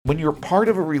When you're part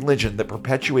of a religion that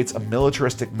perpetuates a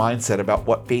militaristic mindset about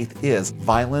what faith is,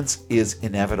 violence is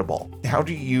inevitable. How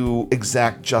do you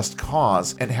exact just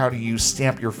cause, and how do you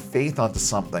stamp your faith onto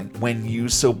something when you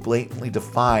so blatantly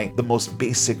defy the most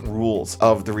basic rules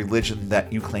of the religion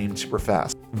that you claim to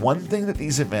profess? One thing that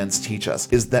these events teach us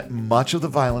is that much of the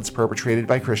violence perpetrated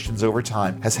by Christians over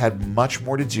time has had much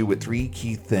more to do with three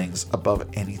key things above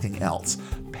anything else: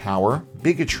 power,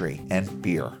 bigotry, and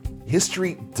fear.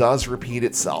 History does repeat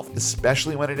itself,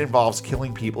 especially when it involves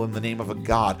killing people in the name of a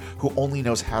God who only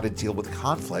knows how to deal with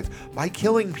conflict by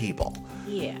killing people.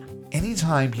 Yeah.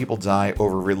 Anytime people die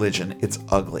over religion, it's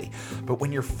ugly. But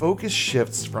when your focus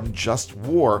shifts from just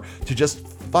war to just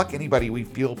fuck anybody we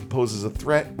feel poses a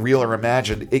threat, real or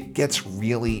imagined, it gets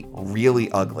really,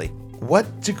 really ugly.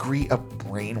 What degree of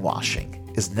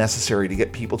brainwashing is necessary to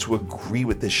get people to agree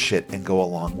with this shit and go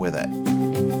along with it?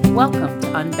 Welcome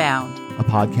to Unbound, a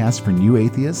podcast for new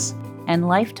atheists and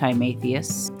lifetime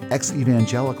atheists,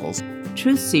 ex-evangelicals,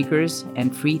 truth seekers,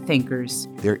 and free thinkers.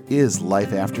 There is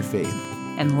life after faith,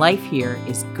 and life here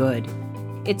is good.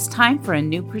 It's time for a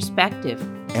new perspective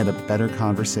and a better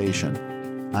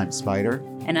conversation. I'm Spider.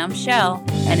 And I'm Shell,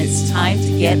 and it's time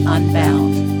to get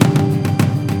unbound.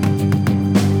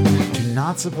 Do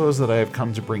not suppose that I have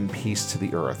come to bring peace to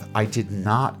the earth. I did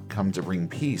not come to bring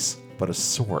peace, but a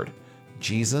sword.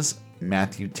 Jesus,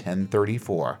 Matthew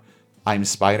 10:34. I'm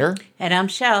Spider. And I'm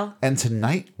Shell. And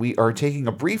tonight we are taking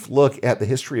a brief look at the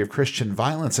history of Christian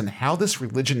violence and how this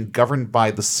religion governed by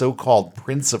the so-called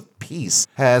Prince of Peace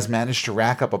has managed to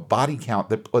rack up a body count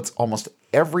that puts almost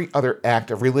every other act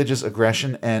of religious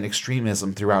aggression and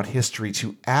extremism throughout history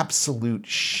to absolute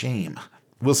shame.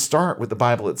 We'll start with the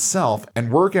Bible itself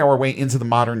and work our way into the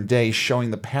modern day,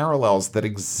 showing the parallels that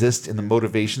exist in the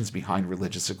motivations behind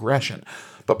religious aggression.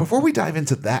 But before we dive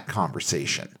into that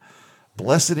conversation,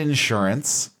 blessed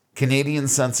insurance, Canadian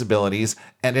sensibilities,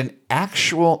 and an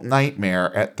actual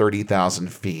nightmare at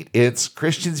 30,000 feet. It's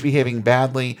Christians behaving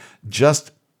badly,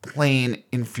 just plain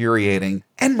infuriating,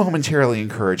 and momentarily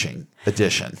encouraging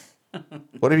edition.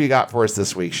 What have you got for us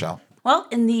this week, Shel? Well,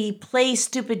 in the Play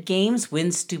Stupid Games,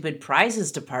 Win Stupid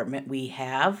Prizes department we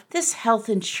have, this health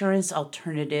insurance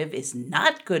alternative is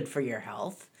not good for your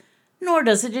health, nor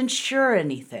does it insure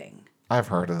anything. I've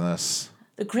heard of this.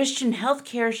 The Christian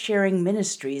Healthcare Sharing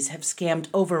Ministries have scammed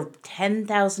over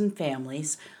 10,000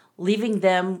 families, leaving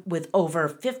them with over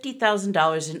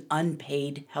 $50,000 in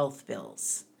unpaid health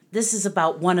bills. This is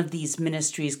about one of these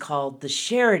ministries called the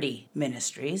Charity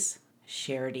Ministries.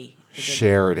 Charity is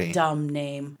a dumb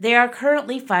name. They are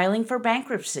currently filing for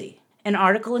bankruptcy. An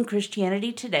article in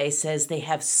Christianity Today says they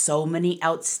have so many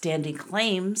outstanding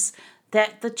claims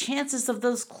that the chances of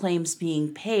those claims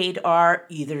being paid are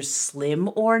either slim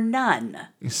or none.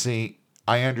 You see,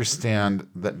 I understand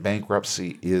that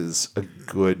bankruptcy is a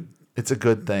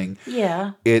good thing.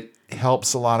 Yeah. It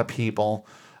helps a lot of people,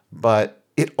 but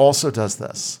it also does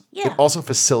this. Yeah. It also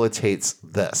facilitates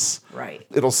this. Right.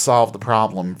 It'll solve the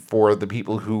problem for the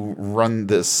people who run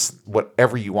this,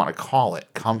 whatever you want to call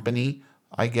it, company,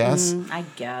 I guess. I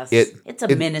guess. It's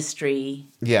a it, ministry.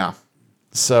 Yeah.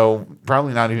 So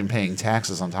probably not even paying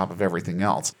taxes on top of everything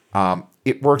else.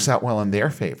 It works out well in their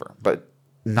favor, but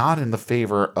not in the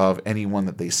favor of anyone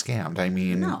that they scammed. I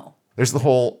mean, No. There's the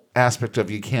whole aspect of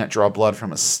you can't draw blood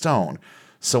from a stone.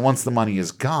 So once the money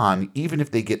is gone, even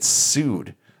if they get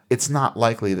sued, it's not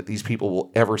likely that these people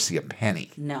will ever see a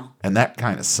penny. No. And that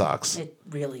kind of sucks. It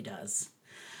really does.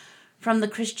 From the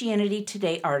Christianity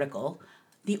Today article,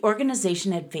 the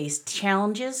organization had faced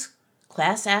challenges,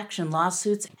 class action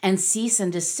lawsuits, and cease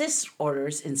and desist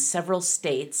orders in several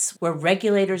states where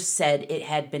regulators said it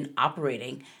had been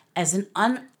operating as an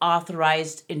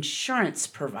unauthorized insurance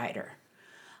provider.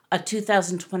 A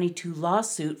 2022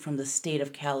 lawsuit from the state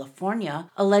of California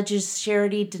alleges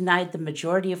Charity denied the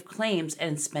majority of claims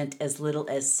and spent as little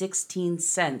as 16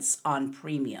 cents on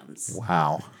premiums.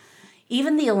 Wow.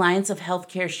 Even the Alliance of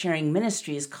Healthcare Sharing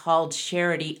Ministries called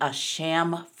Charity a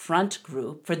sham front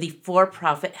group for the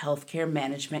for-profit healthcare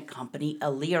management company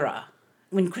Alira.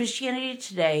 When Christianity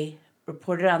Today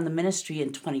reported on the ministry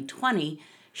in 2020,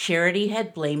 Charity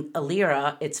had blamed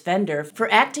Alira, its vendor,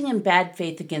 for acting in bad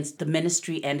faith against the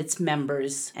ministry and its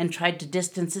members and tried to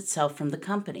distance itself from the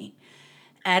company.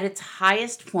 At its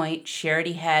highest point,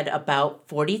 Charity had about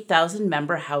 40,000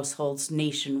 member households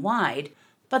nationwide,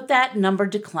 but that number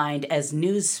declined as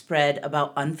news spread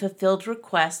about unfulfilled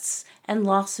requests and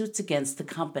lawsuits against the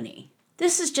company.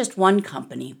 This is just one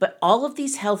company, but all of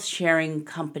these health sharing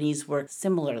companies work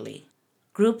similarly.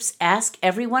 Groups ask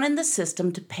everyone in the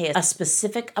system to pay a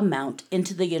specific amount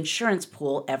into the insurance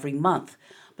pool every month,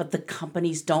 but the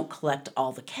companies don't collect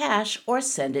all the cash or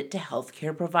send it to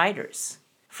healthcare providers.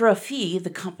 For a fee, the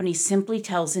company simply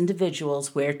tells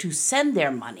individuals where to send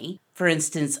their money. For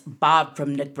instance, Bob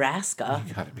from Nebraska.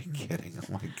 You gotta be kidding.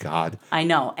 Oh my God. I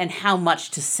know, and how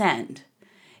much to send.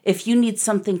 If you need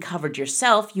something covered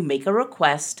yourself, you make a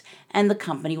request, and the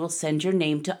company will send your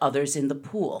name to others in the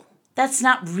pool. That's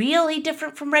not really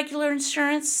different from regular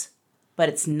insurance, but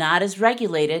it's not as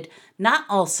regulated. Not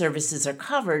all services are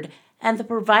covered, and the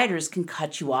providers can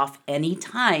cut you off any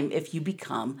time if you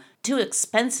become too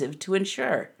expensive to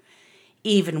insure.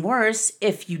 Even worse,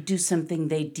 if you do something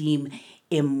they deem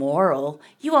immoral,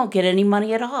 you won't get any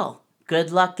money at all.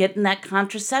 Good luck getting that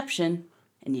contraception,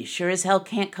 and you sure as hell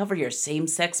can't cover your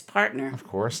same-sex partner. Of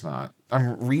course not.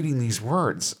 I'm reading these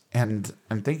words and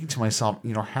I'm thinking to myself,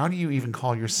 how do you even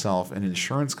call yourself an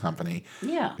insurance company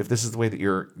Yeah. if this is the way that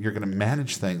you're going to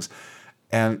manage things?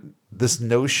 And this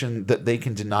notion that they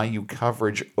can deny you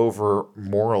coverage over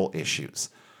moral issues.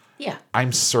 Yeah.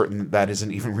 I'm certain that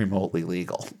isn't even remotely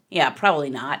legal. Yeah, probably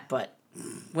not, but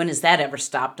when has that ever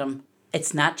stopped them?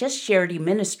 It's not just Charity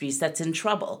Ministries that's in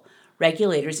trouble.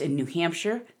 Regulators in New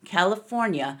Hampshire,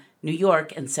 California, New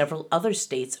York, and several other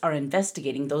states are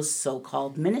investigating those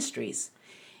so-called ministries.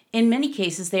 In many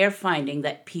cases, they are finding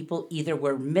that people either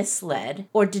were misled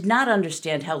or did not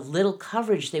understand how little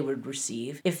coverage they would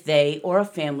receive if they or a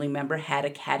family member had a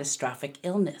catastrophic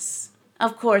illness.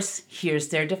 Of course, here's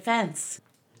their defense.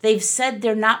 They've said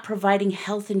they're not providing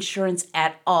health insurance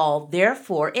at all,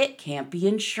 therefore it can't be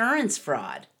insurance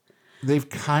fraud. They've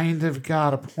kind of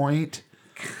got a point,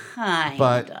 Kind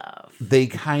but of. they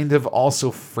kind of also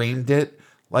framed it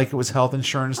like it was health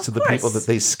insurance to the people course. that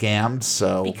they scammed.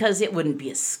 So, Because it wouldn't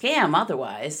be a scam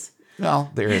otherwise.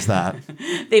 well, there is that.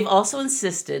 They've also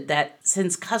insisted that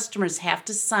since customers have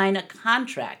to sign a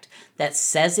contract that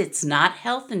says it's not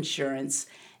health insurance,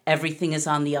 everything is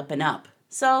on the up and up.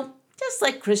 So, just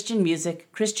like Christian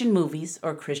music, Christian movies,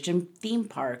 or Christian theme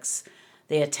parks,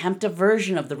 they attempt a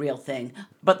version of the real thing,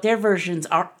 but their versions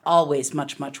are always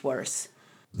much, much worse.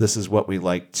 This is what we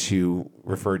like to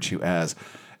refer to as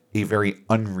a very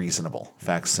unreasonable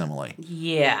facsimile.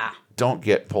 Yeah. Don't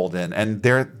get pulled in. And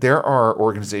there are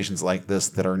organizations like this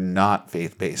that are not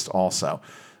faith-based also.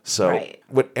 So Right.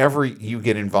 whatever you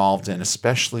get involved in,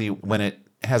 especially when it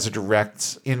has a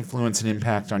direct influence and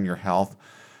impact on your health,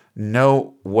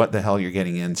 know what the hell you're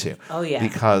getting into. Oh, yeah.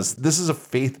 Because this is a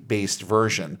faith-based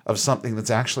version of something that's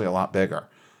actually a lot bigger.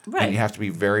 Right. And you have to be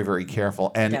very, very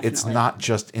careful. And it's Definitely. not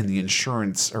just in the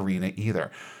insurance arena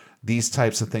either. These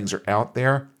types of things are out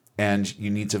there, and you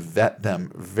need to vet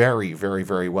them very, very,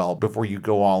 very well before you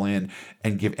go all in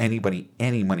and give anybody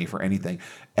any money for anything.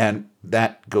 And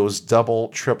that goes double,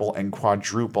 triple, and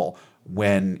quadruple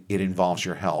when it involves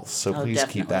your health. So please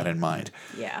keep that definitely. in mind.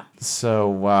 Yeah.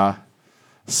 So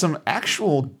some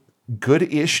actual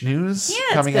good-ish news Yeah,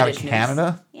 it's coming out of good-ish news.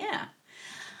 Canada. Yeah.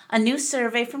 A new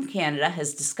survey from Canada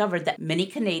has discovered that many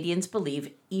Canadians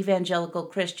believe evangelical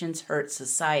Christians hurt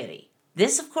society.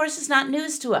 This, of course, is not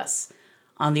news to us.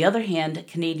 On the other hand,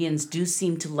 Canadians do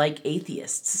seem to like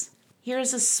atheists. Here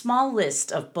is a small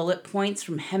list of bullet points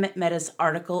from Hemant Mehta's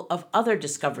article of other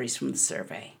discoveries from the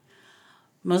survey.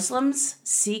 Muslims,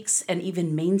 Sikhs, and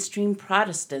even mainstream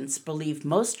Protestants believe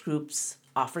most groups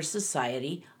offer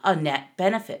society a net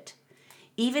benefit.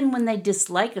 Even when they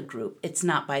dislike a group, it's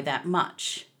not by that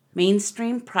much.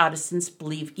 Mainstream Protestants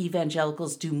believe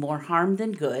evangelicals do more harm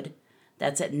than good.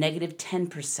 That's at negative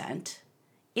 10%.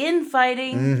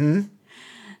 Infighting.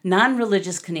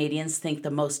 Non-religious Canadians think the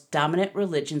most dominant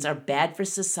religions are bad for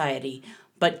society,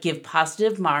 but give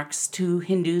positive marks to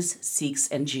Hindus, Sikhs,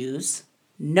 and Jews.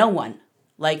 No one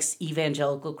likes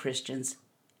evangelical Christians,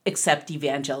 except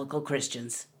evangelical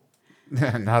Christians.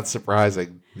 Not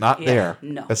surprising. Not Yeah, there.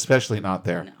 no. Especially not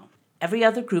there. No. Every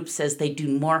other group says they do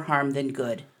more harm than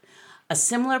good. A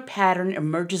similar pattern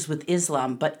emerges with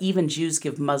Islam, but even Jews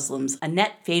give Muslims a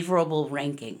net favorable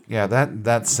ranking. Yeah,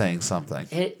 that's saying something.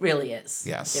 It really is.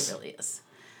 Yes. It really is.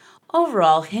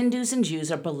 Overall, Hindus and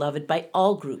Jews are beloved by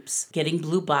all groups, getting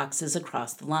blue boxes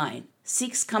across the line.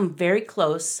 Sikhs come very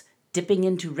close, dipping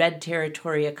into red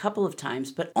territory a couple of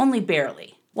times, but only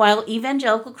barely. While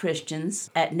evangelical Christians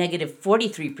at negative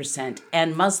 43%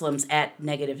 and Muslims at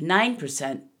negative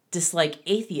 9% dislike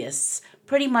atheists,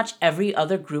 pretty much every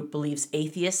other group believes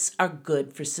atheists are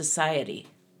good for society.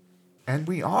 And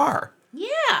we are.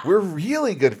 Yeah. We're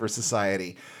really good for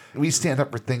society. We stand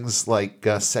up for things like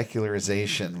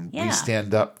secularization. Yeah. We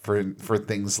stand up for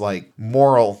things like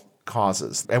moral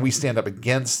causes. And we stand up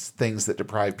against things that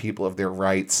deprive people of their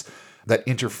rights, that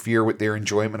interfere with their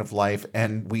enjoyment of life.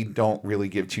 And we don't really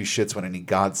give two shits what any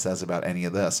God says about any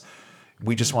of this.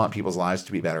 We just want people's lives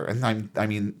to be better. And I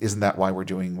mean, isn't that why we're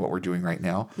doing what we're doing right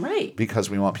now? Right. Because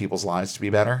we want people's lives to be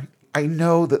better. I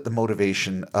know that the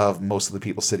motivation of most of the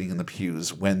people sitting in the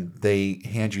pews when they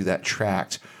hand you that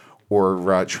tract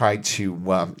or try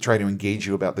to engage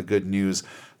you about the good news,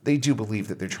 they do believe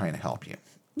that they're trying to help you.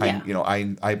 Yeah.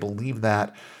 I believe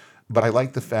that, but I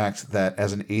like the fact that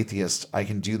as an atheist, I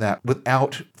can do that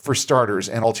without, for starters,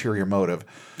 an ulterior motive.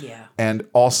 Yeah. And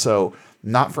also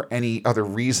not for any other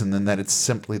reason than that it's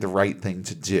simply the right thing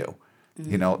to do.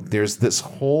 There's this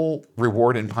whole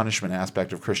reward and punishment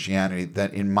aspect of Christianity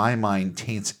that in my mind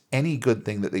taints any good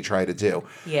thing that they try to do.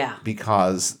 Yeah.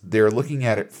 Because they're looking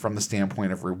at it from the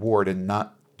standpoint of reward and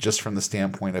not just from the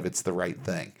standpoint of it's the right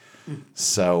thing.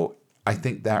 So I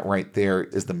think that right there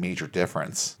is the major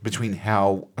difference between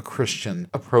how a Christian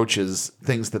approaches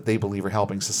things that they believe are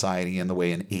helping society and the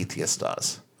way an atheist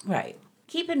does. Right.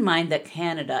 Keep in mind that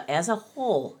Canada as a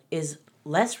whole is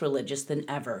less religious than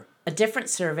ever. A different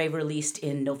survey released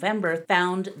in November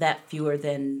found that fewer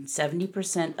than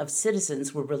 70% of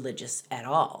citizens were religious at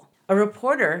all. A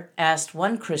reporter asked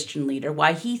one Christian leader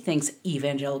why he thinks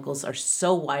evangelicals are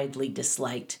so widely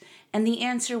disliked, and the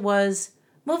answer was,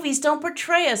 "Movies don't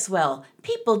portray us well.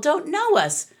 People don't know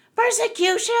us.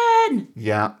 Persecution!"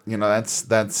 Yeah,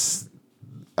 that's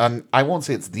I won't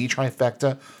say it's the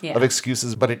trifecta of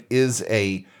excuses, but it is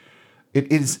a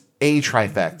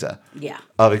trifecta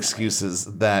of excuses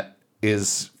that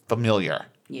is familiar.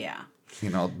 Yeah.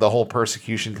 The whole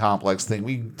persecution complex thing.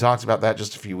 We talked about that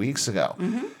just a few weeks ago.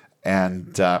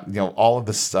 And all of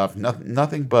this stuff,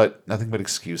 nothing but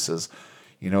excuses.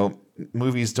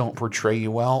 Movies don't portray you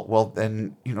well. Well,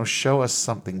 then, show us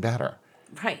something better.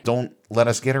 Right. Don't let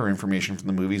us get our information from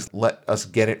the movies. Let us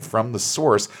get it from the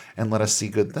source and let us see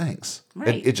good things.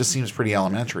 Right. It just seems pretty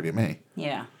elementary to me.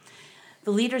 Yeah.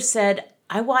 The leader said,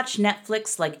 "I watch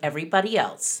Netflix like everybody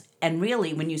else. And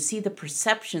really, when you see the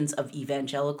perceptions of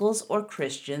evangelicals or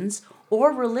Christians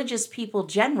or religious people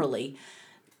generally,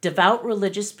 devout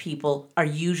religious people are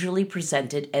usually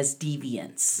presented as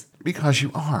deviants." Because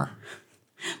you are.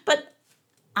 But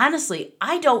honestly,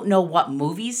 I don't know what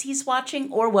movies he's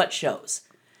watching or what shows.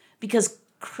 Because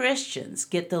Christians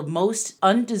get the most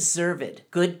undeserved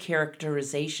good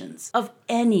characterizations of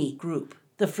any group.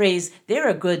 The phrase, "they're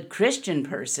a good Christian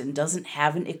person," doesn't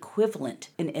have an equivalent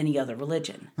in any other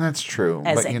religion. That's true.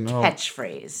 As but, a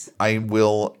catchphrase. I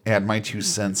will add my 2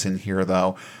 cents in here,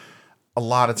 though. A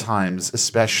lot of times,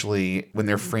 especially when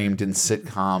they're framed in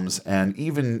sitcoms and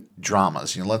even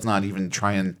dramas, let's not even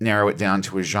try and narrow it down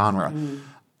to a genre.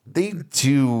 They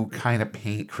do kind of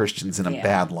paint Christians in a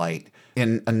bad light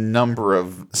in a number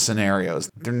of scenarios.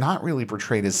 They're not really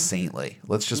portrayed as saintly.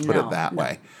 Let's just put it that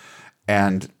way.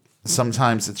 And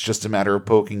sometimes it's just a matter of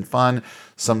poking fun.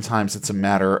 Sometimes it's a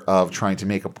matter of trying to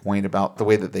make a point about the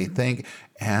way that they think.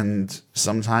 And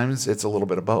sometimes it's a little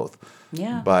bit of both.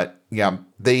 Yeah. But yeah,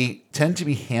 they tend to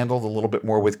be handled a little bit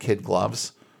more with kid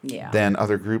gloves than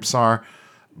other groups are.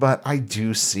 But I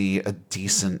do see a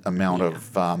decent amount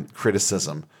of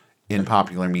criticism in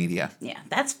popular media. Yeah,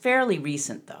 that's fairly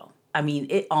recent, though. I mean,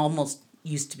 it almost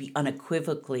used to be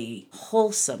unequivocally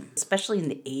wholesome, especially in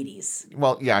the 80s.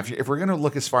 Well, yeah, if we're going to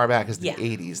look as far back as the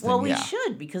 80s, then well, we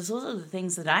should, because those are the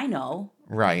things that I know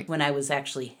right when I was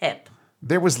actually hip.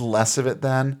 There was less of it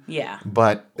then. Yeah.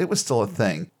 But it was still a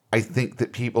thing. I think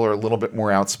that people are a little bit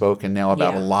more outspoken now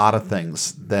about a lot of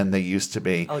things than they used to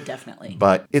be. Oh, definitely.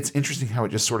 But it's interesting how it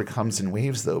just sort of comes in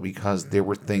waves, though, because there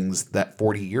were things that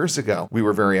 40 years ago we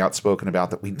were very outspoken about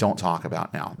that we don't talk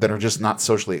about now, that are just not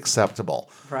socially acceptable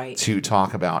to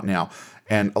talk about now.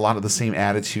 And a lot of the same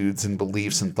attitudes and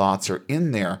beliefs and thoughts are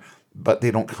in there, but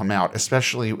they don't come out,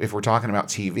 especially if we're talking about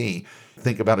TV.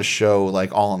 Think about a show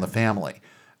like All in the Family.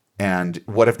 And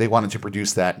what if they wanted to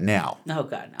produce that now? Oh,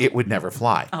 God, no. It would never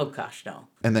fly. Oh, gosh, no.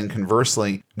 And then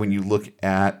conversely, when you look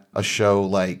at a show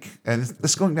like, and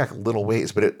this is going back a little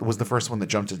ways, but it was the first one that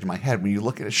jumped into my head. When you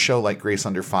look at a show like Grace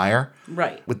Under Fire,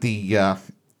 right, with the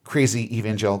crazy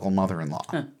evangelical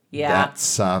mother-in-law,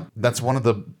 that's one of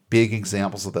the big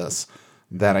examples of this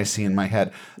that I see in my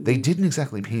head. They didn't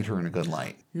exactly paint her in a good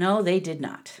light. No, they did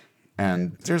not.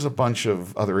 And there's a bunch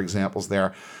of other examples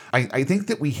there. I think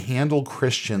that we handle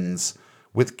Christians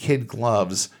with kid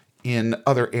gloves in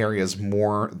other areas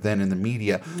more than in the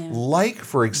media. Yeah. Like,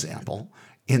 for example,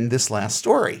 in this last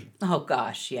story. Oh,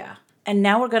 gosh, yeah. And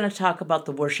now we're going to talk about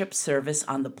the worship service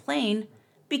on the plane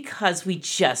because we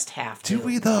just have to. Do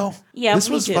we, though? Yeah, This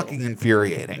was fucking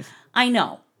infuriating. I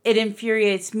know. It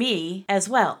infuriates me as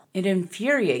well. It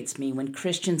infuriates me when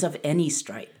Christians of any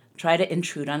stripe try to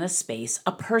intrude on a space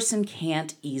a person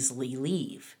can't easily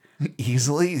leave.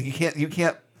 Easily? You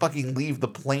can't fucking leave the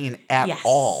plane at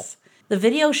all. The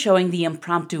video showing the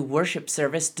impromptu worship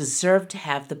service deserved to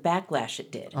have the backlash it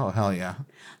did. Oh, hell yeah.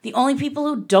 The only people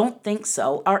who don't think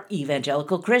so are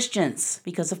evangelical Christians,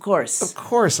 because of course. Of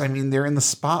course, I mean, they're in the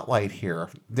spotlight here.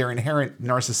 Their inherent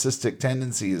narcissistic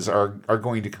tendencies are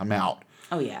going to come out.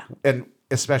 Oh, yeah. And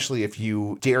especially if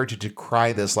you dare to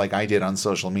decry this like I did on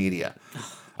social media.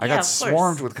 I got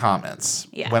swarmed with comments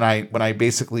when I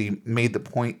basically made the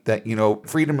point that,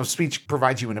 freedom of speech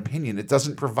provides you an opinion. It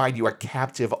doesn't provide you a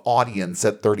captive audience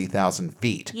at 30,000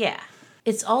 feet. Yeah.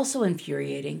 It's also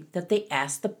infuriating that they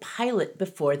asked the pilot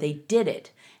before they did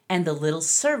it, and the little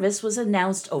service was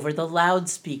announced over the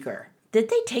loudspeaker. Did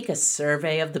they take a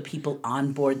survey of the people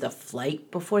on board the flight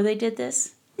before they did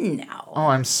this? No. Oh,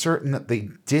 I'm certain that they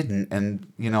didn't. And,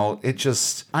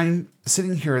 I'm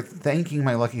sitting here thanking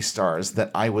my lucky stars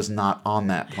that I was not on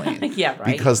that plane. Yeah, right.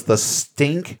 Because the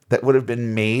stink that would have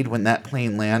been made when that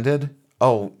plane landed,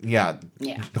 hold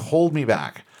me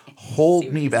back.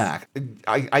 Hold me back.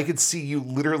 I could see you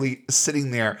literally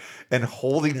sitting there and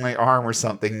holding my arm or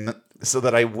something so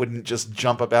that I wouldn't just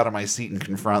jump up out of my seat and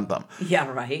confront them. Yeah,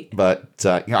 right. But,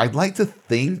 I'd like to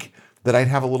think that I'd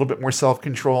have a little bit more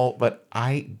self-control, but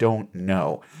I don't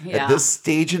know. Yeah. At this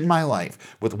stage in my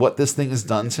life, with what this thing has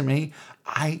done to me,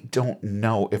 I don't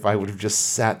know if I would have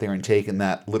just sat there and taken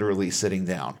that literally sitting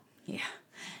down. Yeah.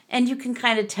 And you can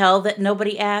kind of tell that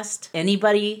nobody asked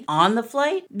anybody on the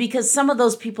flight, because some of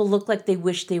those people look like they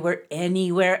wish they were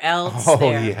anywhere else. Oh,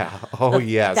 there. yeah. Oh, the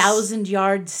yes.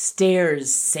 1,000-yard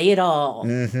stairs say it all.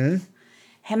 Mm-hmm.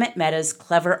 Hemant Mehta's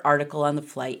clever article on the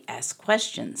flight asked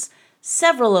questions,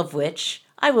 several of which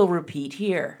I will repeat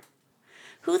here.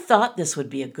 Who thought this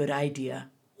would be a good idea?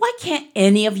 Why can't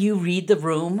any of you read the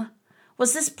room?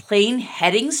 Was this plane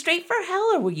heading straight for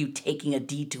hell, or were you taking a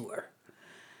detour?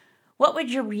 What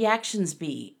would your reactions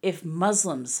be if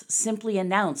Muslims simply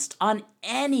announced on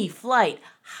any flight,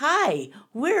 "Hi,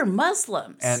 we're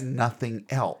Muslims"? And nothing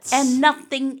else. And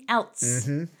nothing else.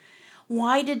 Mm-hmm.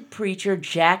 Why did preacher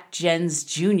Jack Jens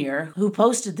Jr., who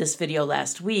posted this video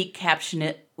last week, caption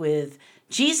it with,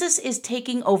 "Jesus is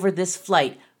taking over this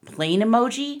flight, plane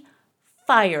emoji,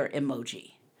 fire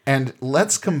emoji"? And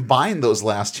let's combine those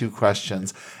last two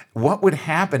questions. What would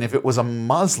happen if it was a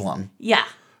Muslim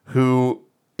who,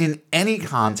 in any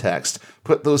context,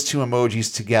 put those two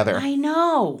emojis together? I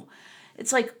know.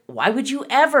 It's like, why would you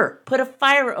ever put a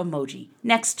fire emoji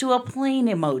next to a plane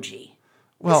emoji?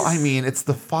 Well, I mean, it's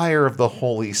the fire of the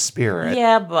Holy Spirit.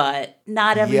 Yeah, but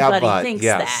not everybody thinks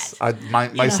that.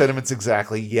 My sentiments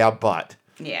exactly, but.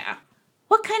 Yeah.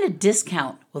 What kind of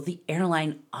discount will the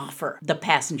airline offer the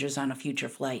passengers on a future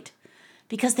flight?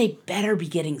 Because they better be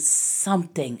getting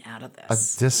something out of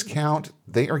this. A discount?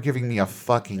 They are giving me a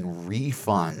fucking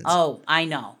refund. Oh, I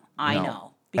know. I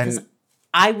know. Because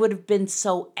I would have been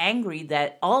so angry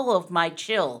that all of my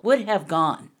chill would have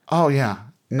gone. Oh, yeah.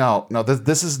 No,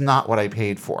 this is not what I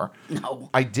paid for. No.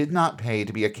 I did not pay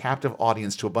to be a captive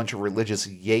audience to a bunch of religious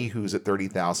yahoos at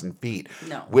 30,000 feet.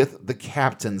 No. With the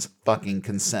captain's fucking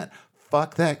consent.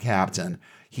 Fuck that captain.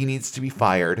 He needs to be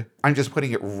fired. I'm just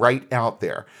putting it right out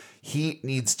there. He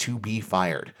needs to be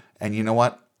fired. And you know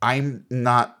what? I'm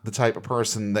not the type of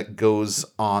person that goes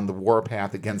on the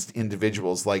warpath against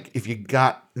individuals. Like, if you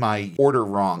got my order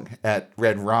wrong at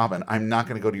Red Robin, I'm not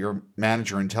going to go to your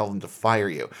manager and tell them to fire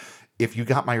you. If you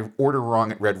got my order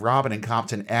wrong at Red Robin and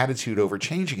copped an attitude over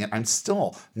changing it, I'm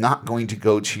still not going to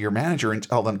go to your manager and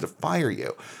tell them to fire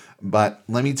you. But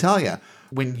let me tell you,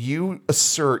 when you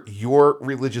assert your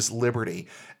religious liberty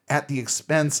at the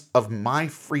expense of my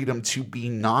freedom to be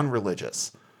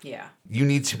non-religious, you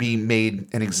need to be made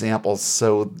an example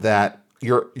so that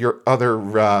your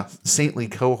other saintly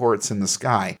cohorts in the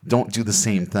sky don't do the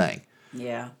same thing.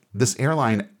 Yeah. This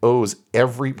airline owes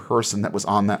every person that was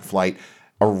on that flight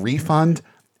a refund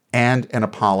and an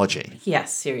apology.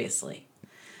 Yes, seriously.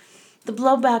 The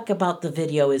blowback about the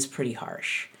video is pretty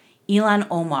harsh. Ilhan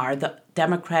Omar, the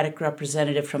Democratic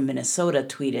representative from Minnesota,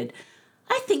 tweeted,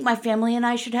 "I think my family and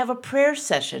I should have a prayer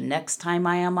session next time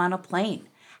I am on a plane.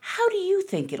 How do you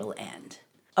think it'll end?"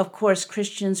 Of course,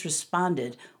 Christians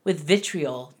responded with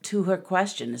vitriol to her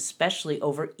question, especially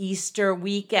over Easter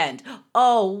weekend.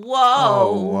 Oh, whoa.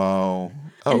 Oh, whoa.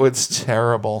 Oh, it's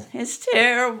terrible. It's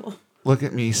terrible. Look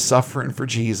at me suffering for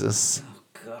Jesus. Oh,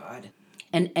 God.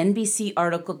 An NBC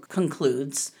article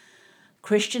concludes,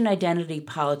 Christian identity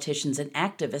politicians and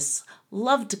activists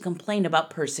love to complain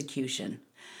about persecution.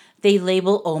 They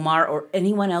label Omar or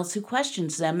anyone else who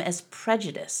questions them as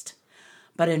prejudiced.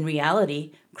 But in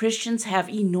reality, Christians have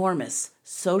enormous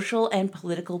social and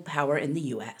political power in the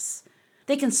U.S.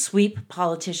 They can sweep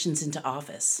politicians into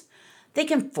office. They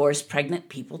can force pregnant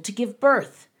people to give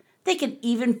birth. They can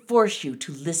even force you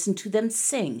to listen to them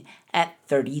sing at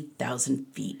 30,000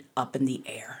 feet up in the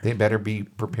air. They better be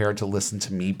prepared to listen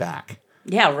to me back.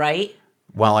 Yeah, right?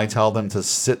 While I tell them to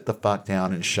sit the fuck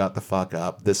down and shut the fuck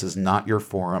up. This is not your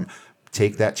forum.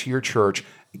 Take that to your church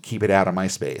and keep it out of my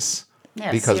space.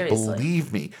 Yeah, because seriously.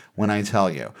 believe me when I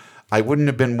tell you, I wouldn't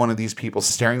have been one of these people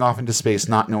staring off into space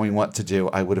not knowing what to do.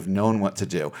 I would have known what to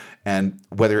do. And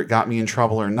whether it got me in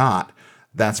trouble or not,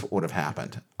 that's what would have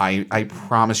happened. I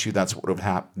promise you that's what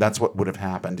would have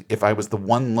happened. If I was the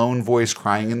one lone voice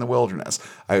crying in the wilderness,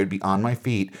 I would be on my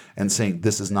feet and saying,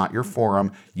 this is not your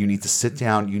forum. You need to sit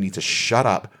down. You need to shut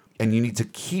up. And you need to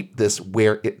keep this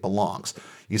where it belongs.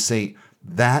 You see,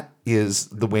 that is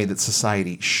the way that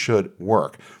society should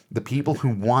work. The people who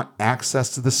want access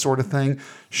to this sort of thing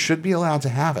should be allowed to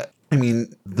have it. I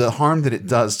mean, the harm that it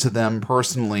does to them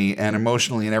personally and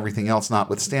emotionally and everything else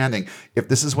notwithstanding, if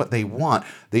this is what they want,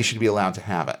 they should be allowed to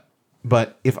have it.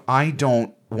 But if I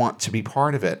don't want to be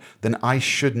part of it, then I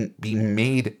shouldn't be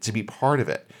made to be part of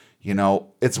it. You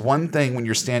know, it's one thing when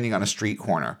you're standing on a street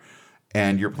corner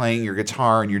and you're playing your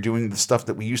guitar and you're doing the stuff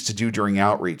that we used to do during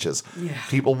outreaches. Yeah.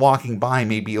 People walking by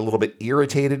may be a little bit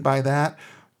irritated by that,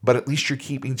 but at least you're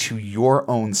keeping to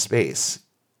your own space.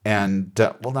 And,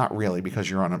 well, not really, because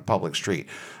you're on a public street.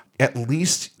 At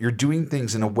least you're doing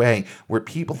things in a way where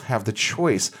people have the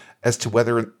choice as to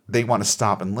whether they want to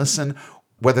stop and listen,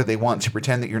 whether they want to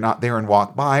pretend that you're not there and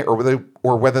walk by, or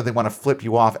whether they want to flip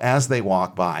you off as they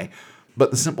walk by. But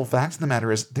the simple fact of the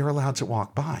matter is they're allowed to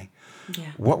walk by.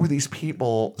 Yeah. What were these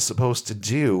people supposed to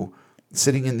do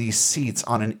sitting in these seats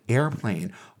on an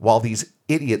airplane while these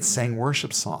idiots sang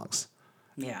worship songs?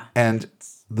 Yeah. And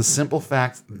the simple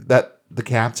fact that the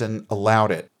captain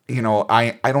allowed it, you know,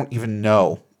 I don't even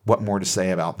know what more to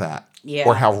say about that. Yeah.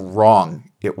 Or how wrong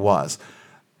it was.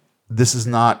 This is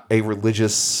not a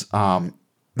religious,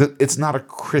 it's not a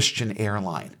Christian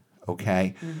airline,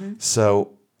 okay? Mm-hmm.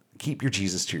 So keep your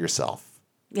Jesus to yourself.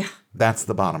 Yeah. That's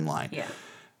the bottom line. Yeah.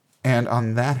 And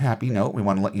on that happy note, we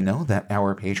want to let you know that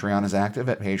our Patreon is active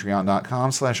at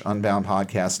patreon.com/Unbound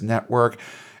Podcast Network.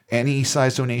 Any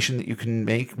size donation that you can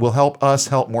make will help us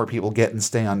help more people get and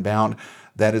stay unbound.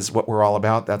 That is what we're all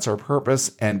about. That's our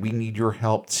purpose. And we need your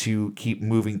help to keep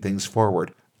moving things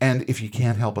forward. And if you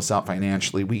can't help us out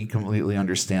financially, we completely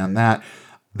understand that.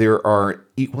 There are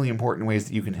equally important ways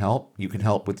that you can help. You can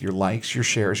help with your likes, your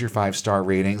shares, your 5-star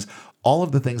ratings, all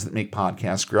of the things that make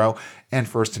podcasts grow. And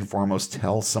first and foremost,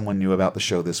 tell someone new about the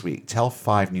show this week. Tell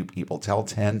 5 new people. Tell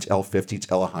 10, tell 50,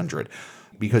 tell 100.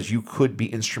 Because you could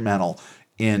be instrumental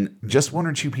in just 1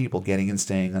 or 2 people getting and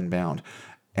staying unbound.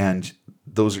 And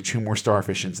those are 2 more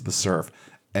starfish into the surf.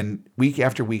 And week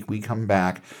after week, we come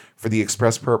back for the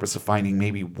express purpose of finding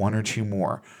maybe 1 or 2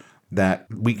 more that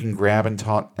we can grab and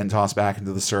toss back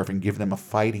into the surf and give them a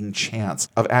fighting chance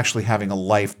of actually having a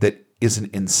life that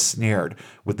isn't ensnared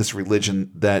with this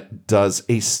religion that does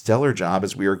a stellar job,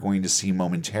 as we are going to see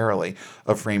momentarily,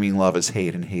 of framing love as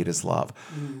hate and hate as love.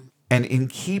 And in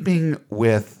keeping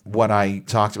with what I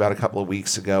talked about a couple of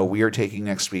weeks ago, we are taking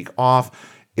next week off.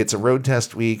 It's a road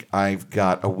test week. I've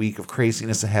got a week of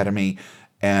craziness ahead of me,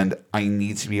 and I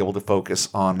need to be able to focus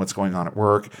on what's going on at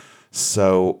work.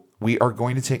 So we are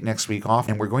going to take next week off,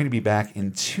 and we're going to be back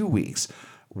in 2 weeks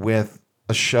with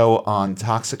a show on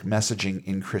toxic messaging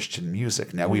in Christian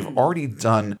music. Now, we've already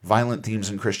done violent themes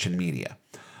in Christian media.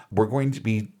 We're going to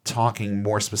be talking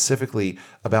more specifically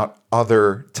about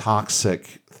other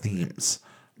toxic themes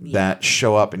that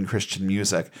show up in Christian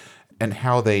music and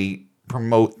how they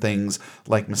promote things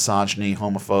like misogyny,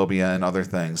 homophobia, and other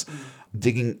things.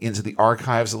 Digging into the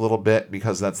archives a little bit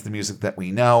because that's the music that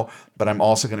we know, but I'm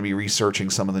also going to be researching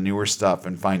some of the newer stuff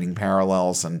and finding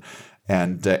parallels, and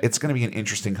it's going to be an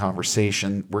interesting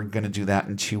conversation. We're going to do that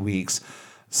in 2 weeks.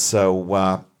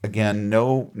 So again,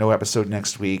 no episode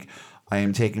next week. I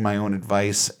am taking my own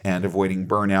advice and avoiding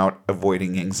burnout,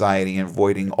 avoiding anxiety, and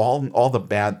avoiding all the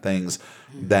bad things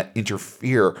that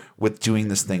interfere with doing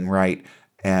this thing right.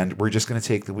 And we're just going to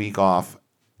take the week off,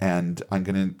 and I'm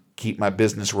going to keep my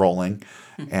business rolling.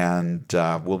 And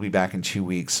we'll be back in 2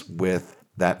 weeks with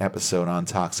that episode on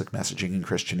toxic messaging in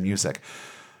Christian music.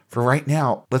 For right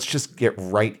now, let's just get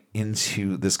right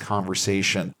into this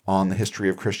conversation on the history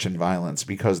of Christian violence,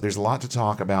 because there's a lot to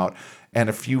talk about and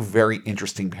a few very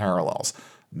interesting parallels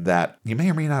that you may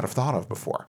or may not have thought of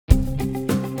before.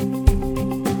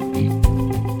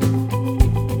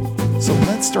 So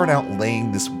let's start out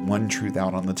laying this one truth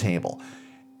out on the table.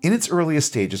 In its earliest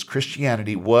stages,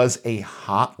 Christianity was a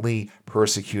hotly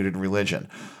persecuted religion.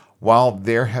 While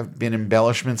there have been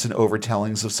embellishments and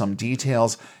overtellings of some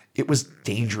details, it was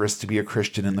dangerous to be a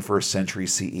Christian in the 1st century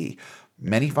CE.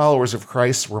 Many followers of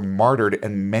Christ were martyred,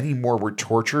 and many more were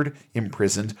tortured,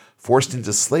 imprisoned, forced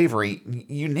into slavery,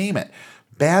 you name it.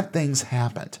 Bad things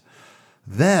happened.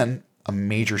 Then a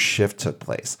major shift took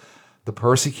place. The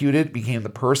persecuted became the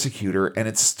persecutor, and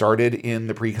it started in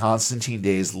the pre-Constantine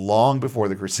days, long before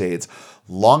the Crusades,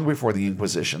 long before the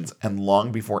Inquisitions, and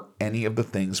long before any of the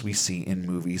things we see in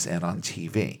movies and on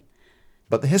TV.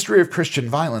 But the history of Christian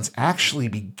violence actually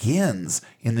begins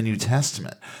in the New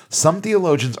Testament. Some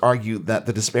theologians argue that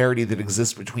the disparity that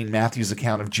exists between Matthew's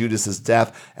account of Judas's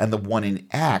death and the one in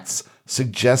Acts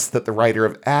suggests that the writer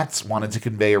of Acts wanted to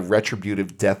convey a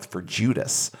retributive death for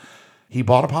Judas. He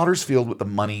bought a potter's field with the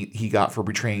money he got for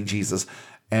betraying Jesus,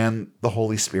 and the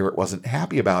Holy Spirit wasn't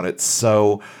happy about it,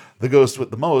 so the ghost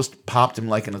with the most popped him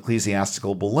like an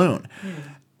ecclesiastical balloon.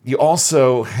 You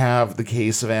also have the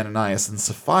case of Ananias and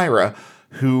Sapphira,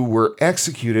 who were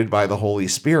executed by the Holy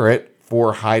Spirit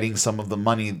for hiding some of the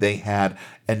money they had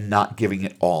and not giving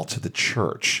it all to the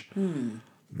church.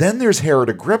 Then there's Herod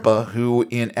Agrippa, who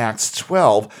in Acts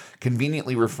 12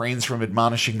 conveniently refrains from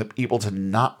admonishing the people to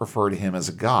not refer to him as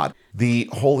a god. The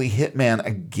holy hitman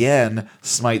again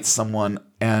smites someone,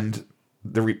 and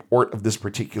the report of this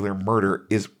particular murder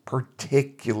is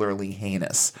particularly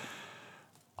heinous.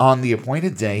 On the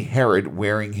appointed day, Herod,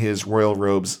 wearing his royal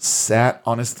robes, sat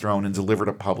on his throne and delivered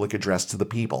a public address to the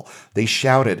people. They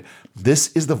shouted, "This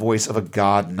is the voice of a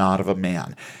god, not of a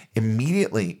man."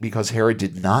 Immediately, because Herod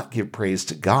did not give praise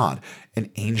to God, an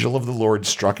angel of the Lord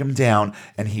struck him down,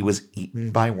 and he was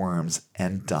eaten by worms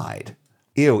and died.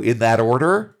 Ew, in that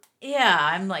order? Yeah,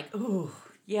 I'm like, ooh,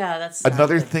 yeah, that's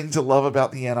Another thing to love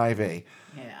about the NIV.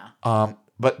 Yeah.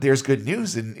 But there's good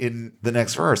news in the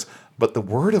next verse. But the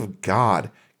word of God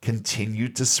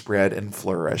continued to spread and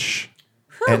flourish.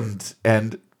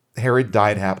 And Herod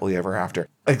died happily ever after.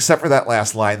 Except for that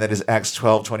last line, that is Acts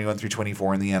 12, 21 through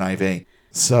 24 in the NIV.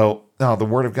 So, the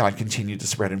word of God continued to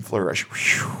spread and flourish.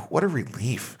 Whew, what a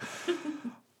relief.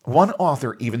 One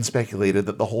author even speculated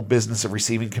that the whole business of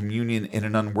receiving communion in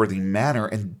an unworthy manner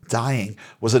and dying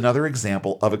was another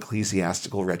example of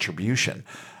ecclesiastical retribution.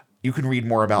 You can read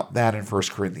more about that in 1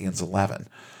 Corinthians 11.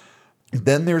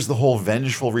 Then there's the whole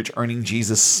vengeful returning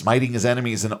Jesus smiting his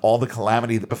enemies and all the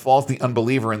calamity that befalls the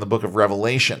unbeliever in the book of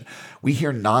Revelation. We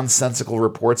hear nonsensical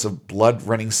reports of blood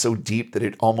running so deep that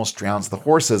it almost drowns the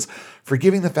horses,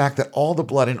 forgiving the fact that all the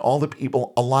blood and all the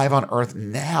people alive on earth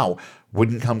now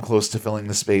wouldn't come close to filling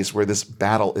the space where this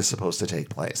battle is supposed to take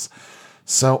place.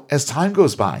 So as time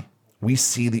goes by, we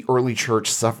see the early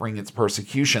church suffering its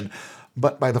persecution,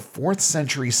 but by the 4th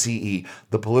century CE,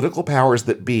 the political powers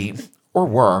that be, or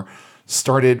were,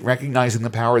 started recognizing the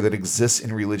power that exists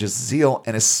in religious zeal,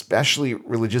 and especially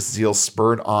religious zeal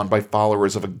spurred on by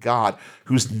followers of a god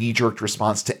whose knee-jerk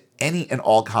response to any and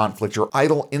all conflict or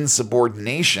idle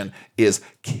insubordination is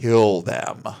kill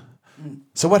them.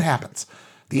 So what happens?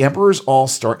 The emperors all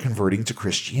start converting to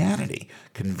Christianity.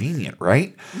 Convenient,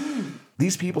 right?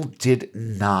 These people did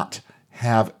not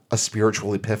have a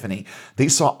spiritual epiphany. They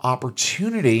saw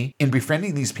opportunity in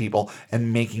befriending these people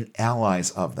and making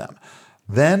allies of them.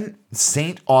 Then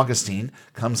St. Augustine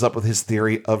comes up with his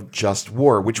theory of just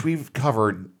war, which we've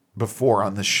covered before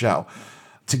on this show.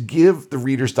 To give the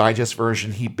Reader's Digest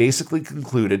version, he basically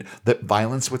concluded that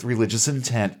violence with religious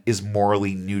intent is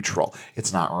morally neutral.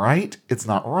 It's not right, it's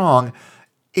not wrong,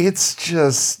 it's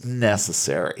just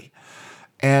necessary.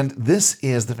 And this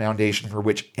is the foundation for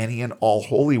which any and all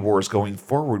holy wars going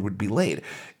forward would be laid.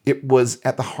 It was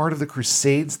at the heart of the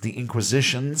Crusades, the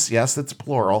Inquisitions, yes, that's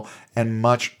plural, and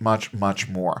much, much, much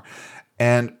more.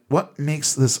 And what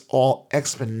makes this all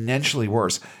exponentially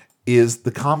worse is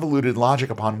the convoluted logic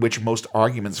upon which most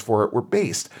arguments for it were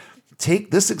based.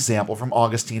 Take this example from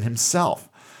Augustine himself.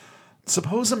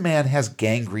 Suppose a man has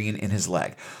gangrene in his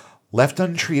leg. Left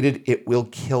untreated, it will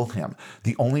kill him.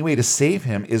 The only way to save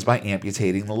him is by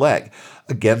amputating the leg.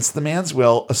 Against the man's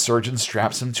will, a surgeon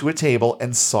straps him to a table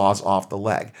and saws off the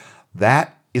leg.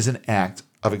 That is an act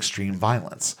of extreme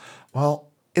violence.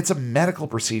 Well, it's a medical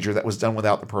procedure that was done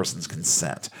without the person's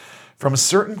consent. From a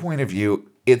certain point of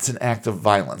view, it's an act of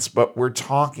violence, but we're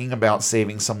talking about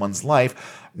saving someone's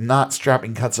life, not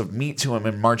strapping cuts of meat to him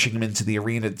and marching him into the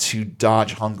arena to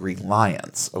dodge hungry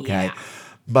lions, okay? Yeah.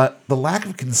 But the lack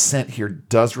of consent here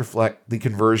does reflect the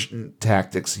conversion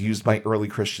tactics used by early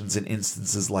Christians in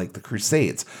instances like the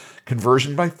Crusades.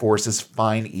 Conversion by force is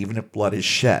fine even if blood is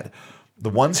shed. The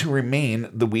ones who remain,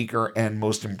 the weaker and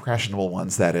most impressionable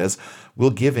ones, that is, will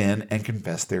give in and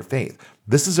confess their faith.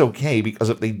 This is okay because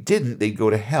if they didn't, they'd go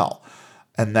to hell.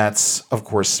 And that's, of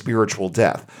course, spiritual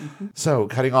death. So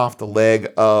cutting off the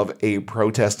leg of a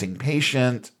protesting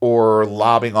patient or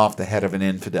lobbing off the head of an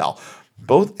infidel.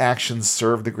 Both actions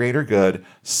serve the greater good,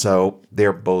 so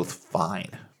they're both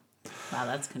fine. Wow,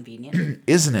 that's convenient.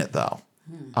 Isn't it, though?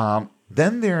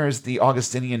 Then there's the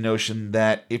Augustinian notion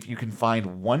that if you can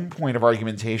find one point of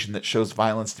argumentation that shows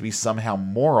violence to be somehow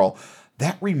moral,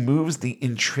 that removes the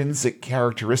intrinsic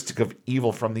characteristic of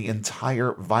evil from the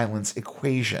entire violence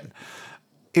equation.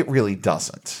 It really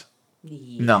doesn't.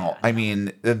 Yeah. No, I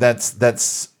mean,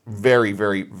 that's very,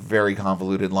 very, very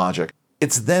convoluted logic.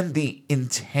 It's then the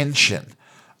intention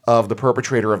of the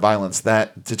perpetrator of violence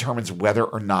that determines whether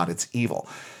or not it's evil.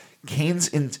 Cain's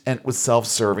intent was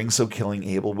self-serving, so killing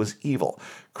Abel was evil.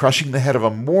 Crushing the head of a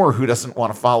Moor who doesn't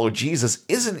want to follow Jesus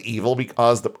isn't evil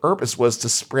because the purpose was to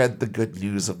spread the good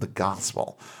news of the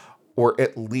gospel, or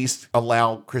at least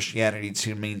allow Christianity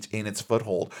to maintain its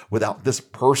foothold without this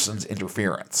person's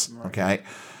interference, okay?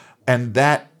 And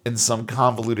that, in some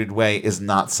convoluted way, is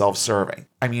not self-serving.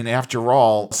 I mean, after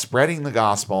all, spreading the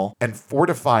gospel and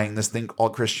fortifying this thing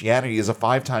called Christianity is a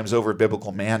 5 times over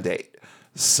biblical mandate.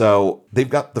 So they've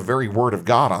got the very word of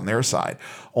God on their side.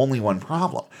 Only one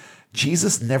problem.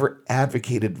 Jesus never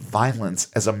advocated violence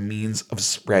as a means of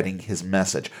spreading his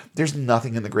message. There's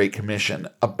nothing in the Great Commission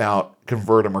about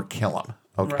convert him or kill him.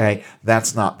 Okay? Right.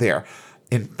 That's not there.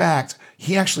 In fact,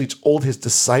 he actually told his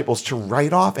disciples to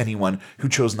write off anyone who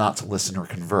chose not to listen or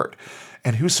convert.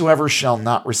 And whosoever shall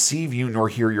not receive you nor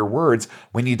hear your words,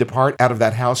 when ye depart out of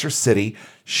that house or city,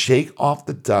 shake off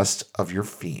the dust of your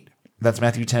feet. That's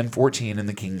Matthew 10:14 in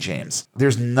the King James.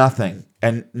 There's nothing,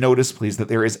 and notice please that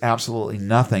there is absolutely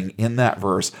nothing in that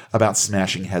verse about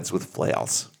smashing heads with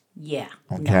flails. Yeah.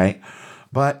 Okay? No.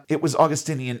 But it was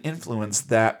Augustinian influence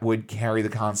that would carry the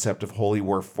concept of holy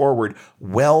war forward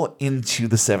well into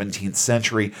the 17th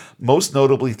century, most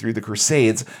notably through the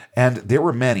Crusades, and there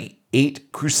were many.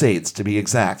 8 crusades to be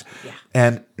exact. Yeah.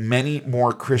 And many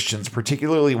more Christians,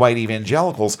 particularly white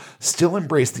evangelicals, still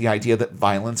embrace the idea that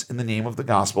violence in the name of the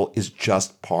gospel is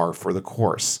just par for the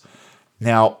course.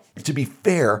 Now, to be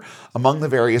fair, among the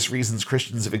various reasons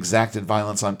Christians have exacted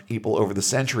violence on people over the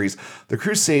centuries, the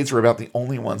Crusades were about the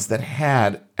only ones that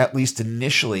had, at least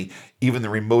initially, even the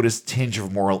remotest tinge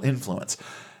of moral influence.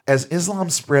 As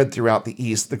Islam spread throughout the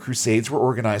East, the Crusades were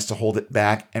organized to hold it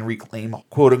back and reclaim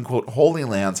quote-unquote holy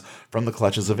lands from the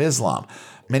clutches of Islam.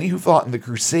 Many who fought in the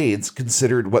Crusades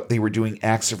considered what they were doing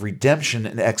acts of redemption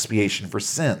and expiation for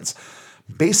sins.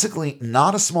 Basically,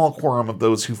 not a small quorum of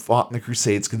those who fought in the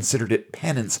Crusades considered it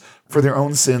penance for their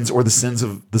own sins or the sins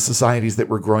of the societies that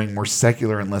were growing more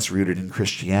secular and less rooted in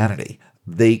Christianity.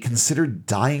 They considered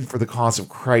dying for the cause of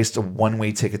Christ a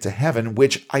one-way ticket to heaven,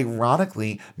 which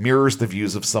ironically mirrors the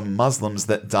views of some Muslims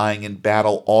that dying in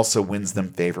battle also wins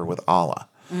them favor with Allah.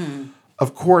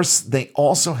 Of course, they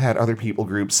also had other people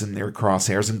groups in their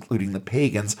crosshairs, including the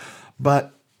pagans,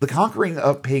 but the conquering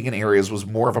of pagan areas was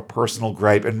more of a personal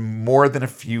gripe, and more than a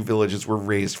few villages were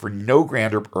razed for no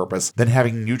grander purpose than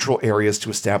having neutral areas to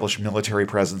establish military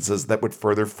presences that would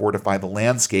further fortify the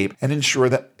landscape and ensure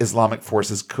that Islamic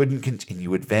forces couldn't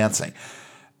continue advancing.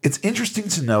 It's interesting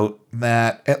to note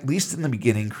that, at least in the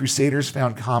beginning, Crusaders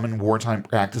found common wartime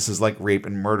practices like rape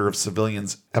and murder of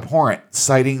civilians abhorrent,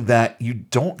 citing that you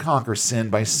don't conquer sin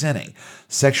by sinning.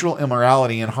 Sexual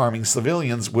immorality and harming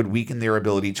civilians would weaken their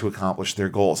ability to accomplish their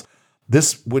goals.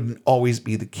 This wouldn't always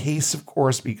be the case, of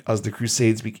course, because the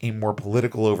Crusades became more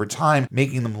political over time,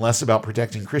 making them less about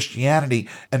protecting Christianity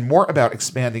and more about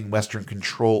expanding Western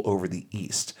control over the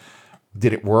East.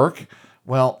 Did it work?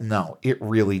 Well, no, it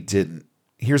really didn't.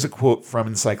 Here's a quote from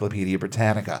Encyclopedia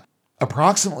Britannica.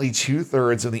 Approximately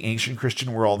 2/3 of the ancient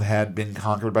Christian world had been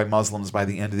conquered by Muslims by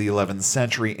the end of the 11th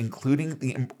century, including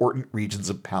the important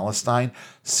regions of Palestine,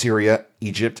 Syria,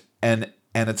 Egypt, and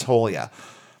Anatolia.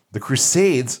 The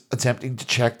Crusades, attempting to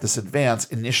check this advance,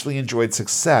 initially enjoyed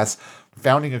success,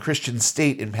 founding a Christian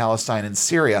state in Palestine and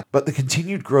Syria, but the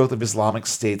continued growth of Islamic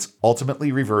states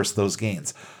ultimately reversed those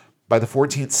gains. By the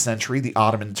 14th century, the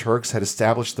Ottoman Turks had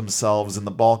established themselves in the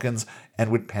Balkans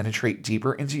and would penetrate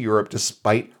deeper into Europe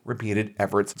despite repeated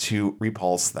efforts to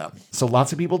repulse them. So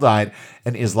lots of people died,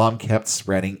 and Islam kept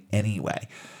spreading anyway.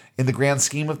 In the grand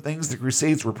scheme of things, the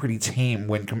Crusades were pretty tame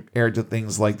when compared to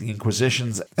things like the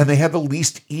Inquisitions, and they had the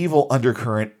least evil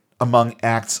undercurrent among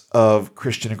acts of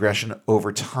Christian aggression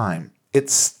over time. It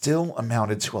still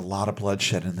amounted to a lot of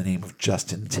bloodshed in the name of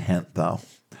just intent, though.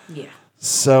 Yeah.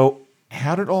 So,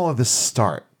 how did all of this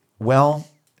start? Well,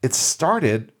 it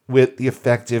started with the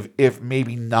effective, if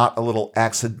maybe not a little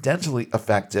accidentally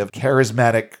effective,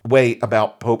 charismatic way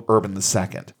about Pope Urban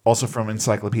II. Also from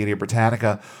Encyclopedia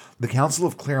Britannica, the Council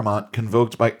of Clermont,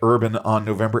 convoked by Urban on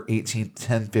November 18,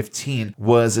 1015,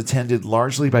 was attended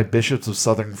largely by bishops of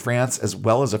southern France as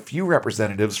well as a few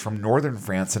representatives from northern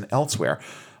France and elsewhere.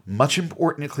 Much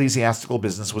important ecclesiastical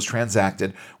business was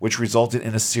transacted, which resulted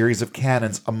in a series of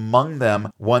canons, among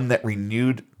them one that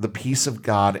renewed the peace of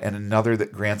God and another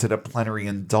that granted a plenary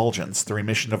indulgence, the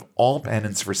remission of all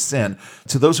penance for sin,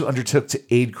 to those who undertook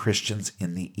to aid Christians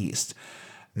in the East.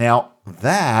 Now,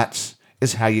 that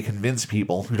is how you convince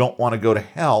people who don't want to go to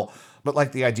hell, but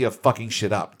like the idea of fucking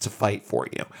shit up to fight for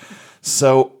you.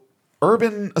 So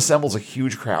Urban assembles a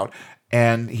huge crowd,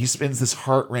 and he spins this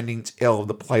heart-rending tale of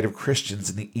the plight of Christians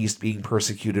in the East being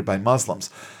persecuted by Muslims.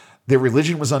 Their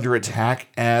religion was under attack,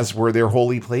 as were their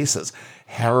holy places.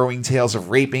 Harrowing tales of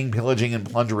raping, pillaging, and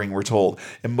plundering were told.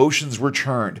 Emotions were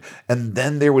churned. And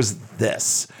then there was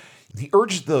this. He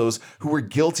urged those who were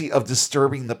guilty of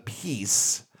disturbing the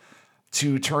peace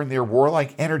to turn their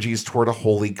warlike energies toward a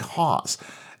holy cause.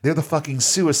 They're the fucking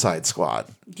Suicide Squad.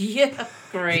 Yeah,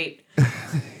 great.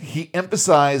 He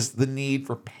emphasized the need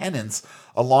for penance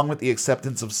along with the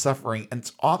acceptance of suffering and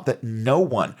taught that no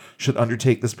one should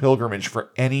undertake this pilgrimage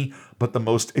for any but the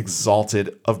most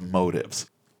exalted of motives.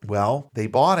 Well, they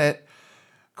bought it.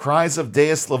 Cries of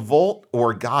Deus Levolt,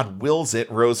 or God wills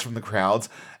it, rose from the crowds,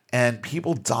 and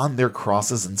people donned their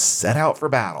crosses and set out for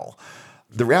battle.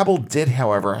 The rabble did,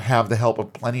 however, have the help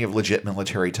of plenty of legit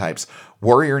military types.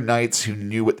 Warrior knights who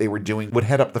knew what they were doing would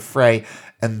head up the fray,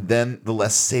 and then the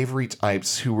less savory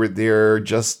types who were there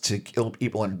just to kill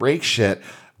people and break shit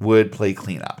would play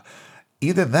cleanup.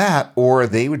 Either that, or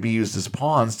they would be used as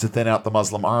pawns to thin out the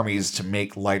Muslim armies to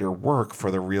make lighter work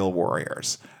for the real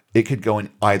warriors. It could go in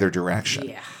either direction.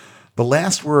 Yeah. The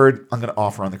last word I'm going to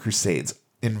offer on the Crusades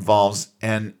involves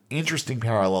an interesting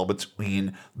parallel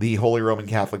between the Holy Roman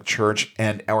Catholic Church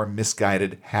and our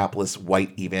misguided, hapless,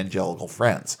 white evangelical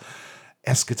friends.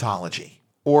 Eschatology,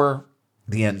 or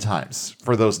the end times,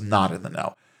 for those not in the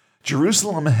know.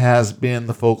 Jerusalem has been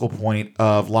the focal point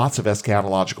of lots of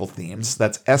eschatological themes.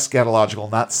 That's eschatological,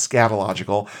 not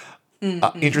scatological.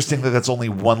 Interesting that that's only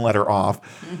one letter off.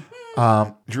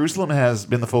 Jerusalem has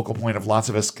been the focal point of lots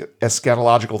of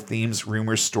eschatological themes,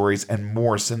 rumors, stories, and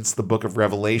more since the book of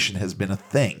Revelation has been a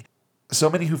thing. So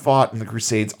many who fought in the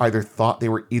Crusades either thought they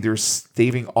were either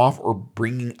staving off or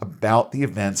bringing about the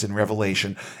events in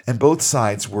Revelation, and both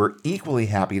sides were equally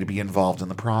happy to be involved in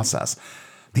the process.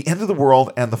 The end of the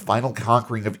world and the final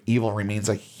conquering of evil remains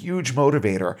a huge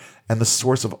motivator and the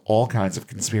source of all kinds of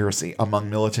conspiracy among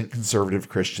militant conservative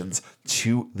Christians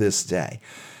to this day.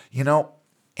 You know,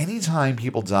 anytime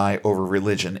people die over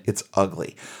religion, it's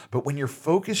ugly. But when your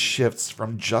focus shifts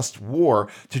from just war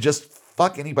to just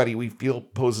fuck anybody we feel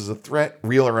poses a threat,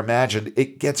 real or imagined,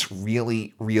 it gets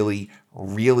really, really,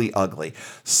 really ugly.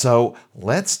 So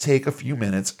let's take a few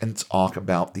minutes and talk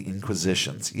about the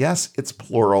Inquisitions. Yes, it's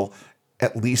plural,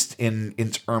 at least in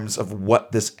terms of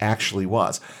what this actually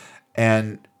was.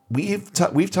 And we've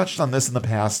touched on this in the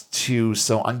past too,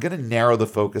 so I'm going to narrow the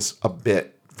focus a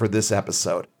bit for this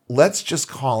episode. Let's just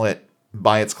call it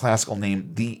by its classical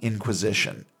name, the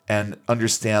Inquisition, and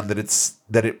understand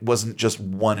that it wasn't just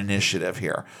one initiative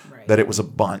here, right, that it was a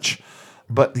bunch.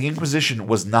 But the Inquisition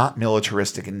was not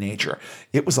militaristic in nature.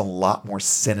 It was a lot more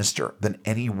sinister than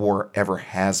any war ever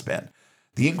has been.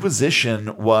 The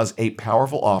Inquisition was a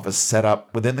powerful office set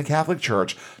up within the Catholic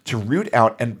Church to root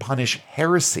out and punish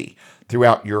heresy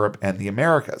throughout Europe and the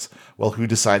Americas. Well, who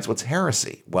decides what's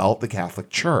heresy? Well, the Catholic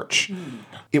Church.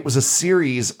 It was a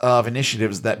series of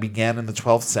initiatives that began in the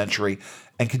 12th century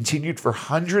and continued for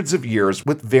hundreds of years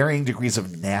with varying degrees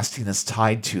of nastiness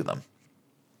tied to them.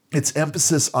 Its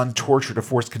emphasis on torture to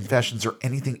force confessions or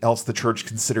anything else the Church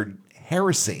considered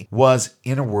heresy was,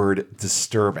 in a word,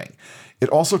 disturbing. It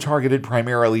also targeted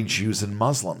primarily Jews and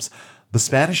Muslims. The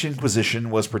Spanish Inquisition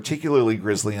was particularly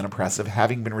grisly and oppressive,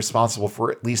 having been responsible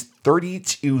for at least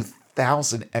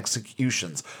 32,000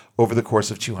 executions over the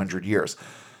course of 200 years.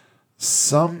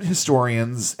 Some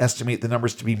historians estimate the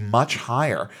numbers to be much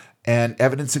higher, and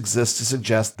evidence exists to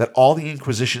suggest that all the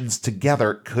Inquisitions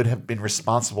together could have been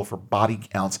responsible for body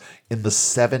counts in the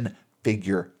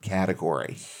 7-figure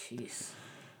category. Jeez.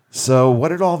 So what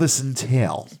did all this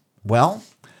entail? Well,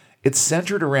 it's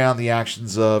centered around the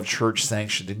actions of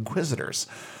church-sanctioned inquisitors.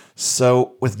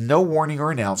 So, with no warning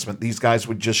or announcement, these guys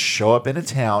would just show up in a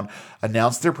town,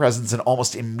 announce their presence, and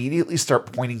almost immediately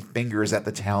start pointing fingers at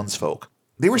the townsfolk.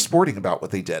 They were sporting about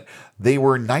what they did. They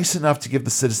were nice enough to give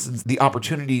the citizens the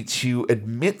opportunity to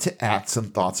admit to acts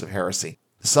and thoughts of heresy.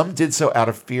 Some did so out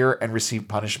of fear and received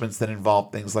punishments that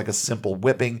involved things like a simple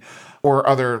whipping or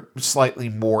other slightly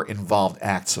more involved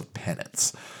acts of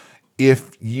penance.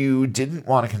 If you didn't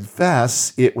want to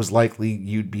confess, it was likely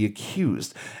you'd be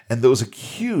accused. And those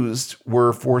accused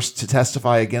were forced to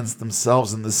testify against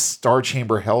themselves in the Star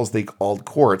Chamber hells they called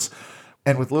courts.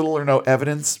 And with little or no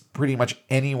evidence, pretty much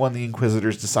anyone the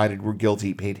Inquisitors decided were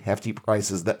guilty paid hefty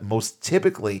prices that most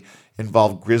typically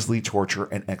involved grisly torture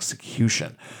and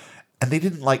execution. And they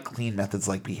didn't like clean methods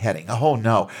like beheading. Oh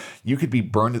no, you could be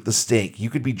burned at the stake, you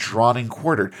could be drawn and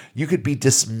quartered, you could be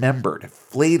dismembered,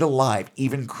 flayed alive,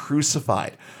 even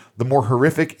crucified. The more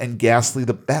horrific and ghastly,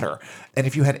 the better. And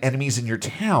if you had enemies in your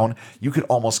town, you could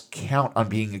almost count on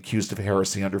being accused of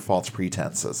heresy under false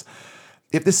pretenses.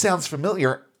 If this sounds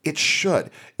familiar, it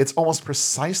should. It's almost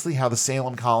precisely how the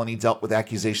Salem colony dealt with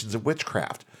accusations of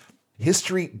witchcraft.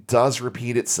 History does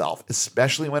repeat itself,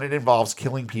 especially when it involves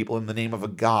killing people in the name of a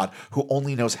god who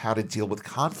only knows how to deal with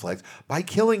conflict by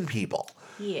killing people.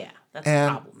 Yeah, that's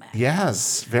And problematic.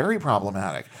 yes, very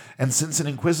problematic. And since an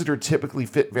inquisitor typically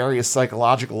fit various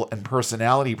psychological and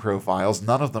personality profiles,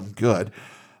 none of them good,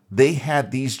 they had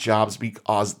these jobs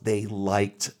because they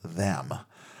liked them.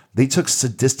 They took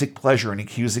sadistic pleasure in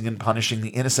accusing and punishing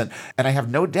the innocent, and I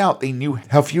have no doubt they knew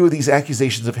how few of these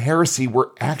accusations of heresy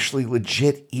were actually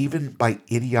legit, even by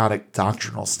idiotic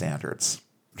doctrinal standards.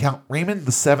 Count Raymond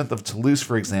VII of Toulouse,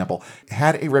 for example,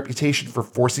 had a reputation for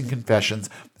forcing confessions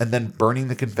and then burning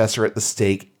the confessor at the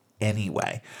stake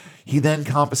anyway. He then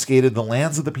confiscated the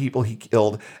lands of the people he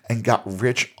killed and got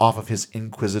rich off of his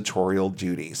inquisitorial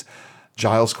duties.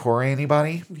 Giles Corey,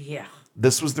 anybody? Yeah.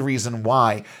 This was the reason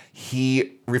why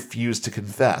he refused to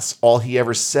confess. All he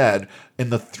ever said in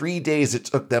the 3 days it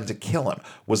took them to kill him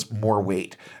was more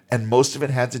weight. And most of it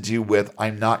had to do with,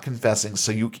 I'm not confessing,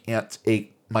 so you can't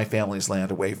take my family's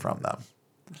land away from them.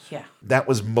 Yeah. That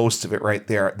was most of it right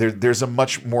there. There's a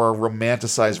much more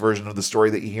romanticized version of the story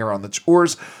that you hear on the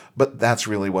tours, but that's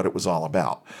really what it was all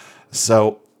about.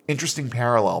 So, interesting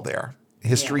parallel there.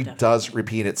 History does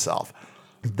repeat itself.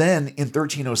 Then, in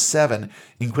 1307,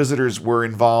 inquisitors were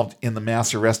involved in the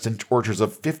mass arrest and tortures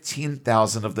of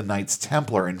 15,000 of the Knights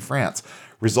Templar in France,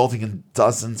 resulting in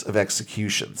dozens of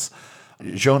executions.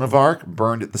 Joan of Arc,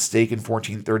 burned at the stake in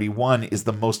 1431, is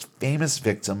the most famous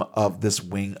victim of this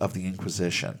wing of the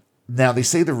Inquisition. Now, they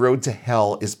say the road to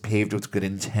hell is paved with good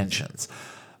intentions.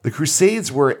 The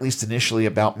Crusades were, at least initially,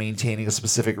 about maintaining a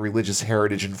specific religious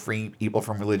heritage and freeing people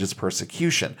from religious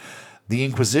persecution. The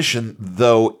Inquisition,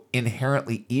 though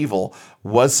inherently evil,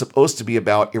 was supposed to be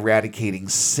about eradicating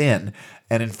sin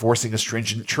and enforcing a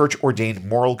stringent church-ordained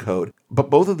moral code. But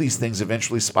both of these things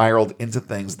eventually spiraled into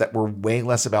things that were way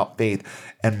less about faith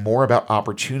and more about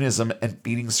opportunism and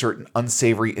feeding certain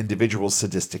unsavory individuals'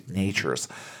 sadistic natures.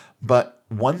 But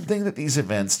one thing that these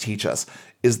events teach us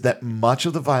is that much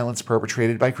of the violence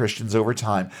perpetrated by Christians over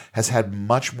time has had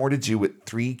much more to do with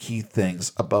three key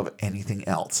things above anything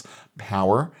else: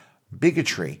 power,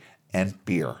 bigotry, and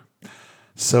fear.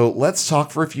 So let's talk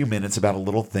for a few minutes about a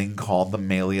little thing called the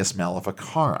Malleus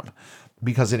Maleficarum,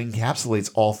 because it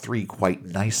encapsulates all three quite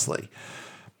nicely.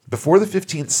 Before the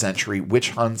 15th century,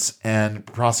 witch hunts and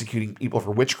prosecuting people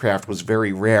for witchcraft was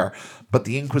very rare, but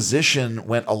the Inquisition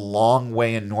went a long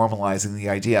way in normalizing the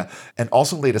idea and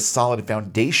also laid a solid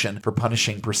foundation for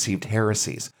punishing perceived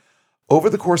heresies. Over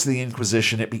the course of the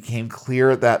Inquisition, it became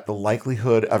clear that the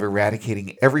likelihood of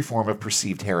eradicating every form of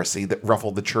perceived heresy that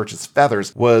ruffled the church's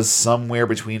feathers was somewhere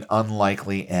between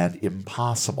unlikely and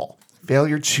impossible.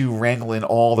 Failure to wrangle in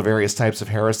all the various types of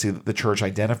heresy that the church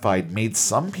identified made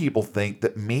some people think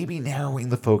that maybe narrowing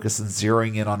the focus and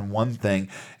zeroing in on one thing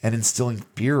and instilling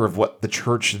fear of what the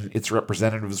church and its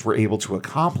representatives were able to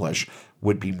accomplish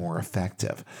would be more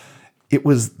effective. It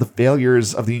was the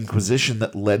failures of the Inquisition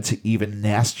that led to even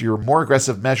nastier, more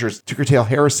aggressive measures to curtail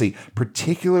heresy,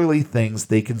 particularly things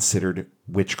they considered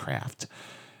witchcraft.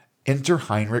 Enter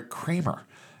Heinrich Kramer.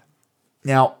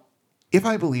 Now, if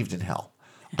I believed in hell,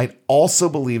 I'd also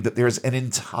believe that there's an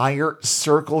entire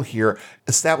circle here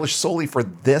established solely for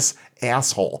this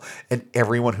asshole and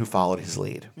everyone who followed his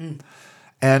lead.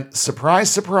 And surprise,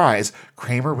 surprise,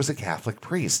 Kramer was a Catholic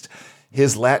priest.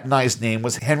 His Latinized name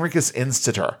was Henricus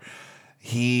Institor.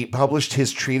 He published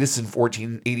his treatise in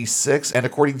 1486, and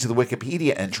according to the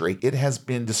Wikipedia entry, it has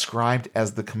been described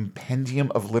as the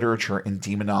compendium of literature in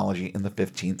demonology in the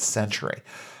 15th century.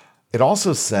 It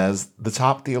also says the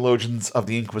top theologians of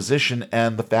the Inquisition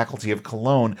and the faculty of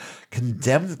Cologne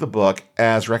condemned the book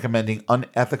as recommending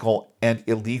unethical and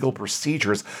illegal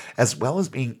procedures, as well as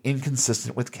being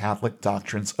inconsistent with Catholic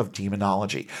doctrines of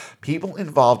demonology. People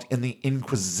involved in the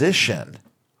Inquisition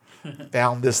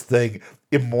found this thing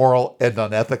immoral and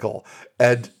unethical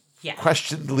and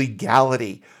questioned the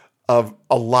legality of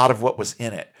a lot of what was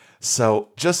in it. So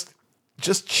just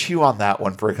chew on that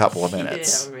one for a couple of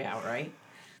minutes. Yeah, right.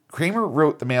 Kramer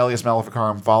wrote the Malleus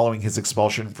Maleficarum following his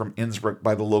expulsion from Innsbruck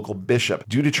by the local bishop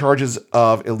due to charges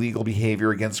of illegal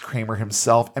behavior against Kramer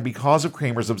himself and because of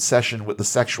Kramer's obsession with the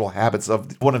sexual habits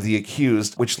of one of the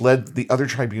accused, which led the other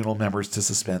tribunal members to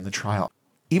suspend the trial.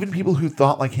 Even people who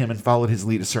thought like him and followed his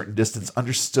lead a certain distance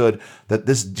understood that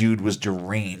this dude was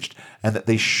deranged and that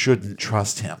they shouldn't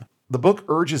trust him. The book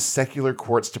urges secular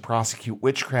courts to prosecute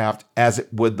witchcraft as it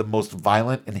would the most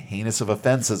violent and heinous of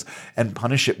offenses and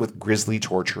punish it with grisly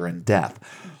torture and death.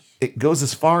 It goes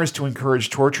as far as to encourage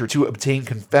torture to obtain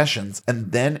confessions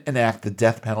and then enact the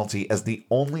death penalty as the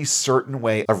only certain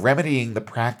way of remedying the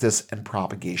practice and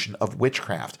propagation of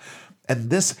witchcraft. And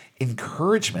this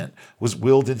encouragement was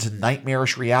willed into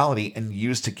nightmarish reality and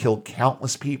used to kill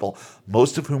countless people,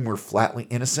 most of whom were flatly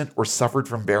innocent or suffered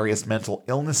from various mental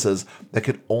illnesses that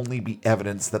could only be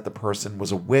evidence that the person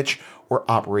was a witch or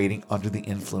operating under the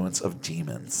influence of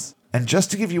demons. And just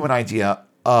to give you an idea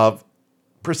of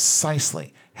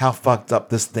precisely how fucked up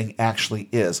this thing actually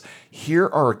is, here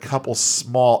are a couple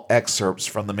small excerpts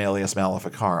from the Malleus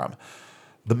Maleficarum.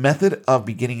 The method of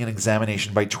beginning an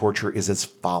examination by torture is as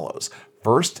follows.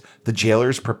 First, the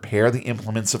jailers prepare the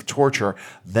implements of torture,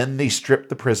 then they strip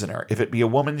the prisoner. If it be a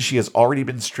woman, she has already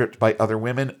been stripped by other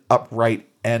women, upright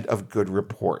and of good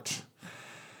report.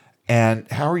 And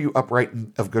how are you upright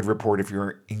and of good report if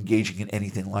you're engaging in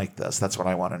anything like this? That's what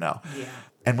I want to know. Yeah.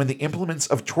 And when the implements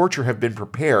of torture have been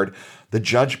prepared, the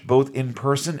judge, both in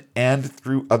person and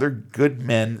through other good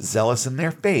men zealous in their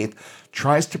faith,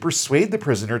 tries to persuade the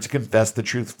prisoner to confess the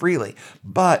truth freely.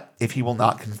 But if he will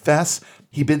not confess,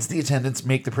 he bids the attendants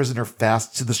make the prisoner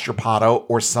fast to the strappado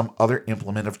or some other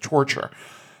implement of torture.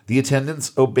 The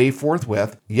attendants obey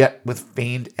forthwith, yet with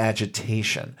feigned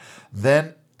agitation.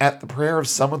 Then, at the prayer of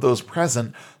some of those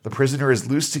present, the prisoner is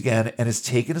loosed again and is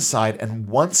taken aside and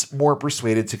once more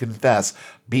persuaded to confess,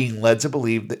 being led to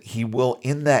believe that he will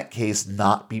in that case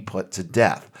not be put to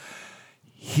death.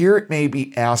 Here it may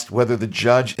be asked whether the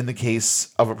judge, in the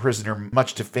case of a prisoner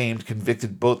much defamed,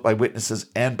 convicted both by witnesses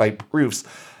and by proofs,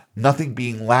 nothing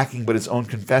being lacking but his own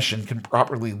confession, can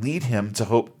properly lead him to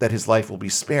hope that his life will be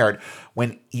spared,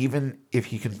 when even if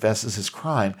he confesses his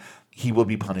crime, he will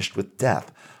be punished with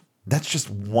death. That's just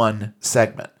one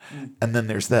segment. And then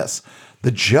there's this.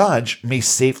 The judge may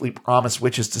safely promise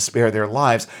witches to spare their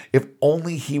lives if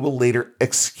only he will later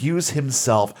excuse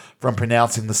himself from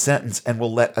pronouncing the sentence and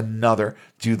will let another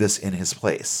do this in his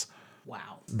place.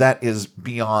 Wow. That is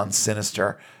beyond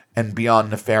sinister and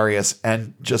beyond nefarious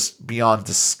and just beyond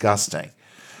disgusting.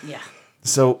 Yeah.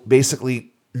 So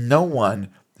basically, no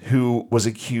one who was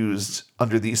accused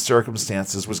under these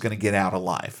circumstances was going to get out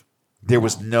alive. There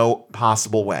was no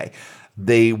possible way.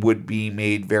 They would be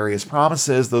made various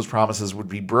promises. Those promises would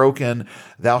be broken.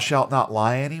 Thou shalt not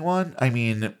lie, anyone. I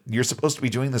mean, you're supposed to be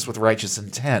doing this with righteous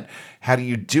intent. How do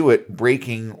you do it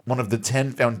breaking one of the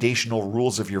 10 foundational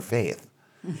rules of your faith?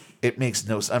 It makes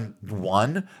no sense.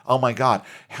 One? Oh my God.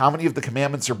 How many of the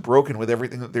commandments are broken with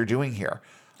everything that they're doing here?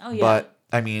 Oh, yeah. But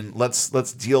I mean, let's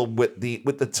deal with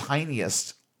the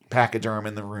tiniest pachyderm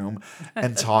in the room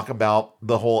and talk about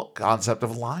the whole concept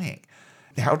of lying.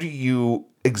 How do you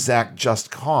exact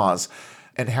just cause,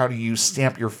 and how do you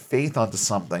stamp your faith onto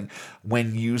something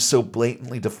when you so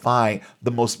blatantly defy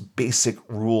the most basic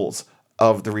rules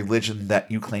of the religion that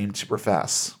you claim to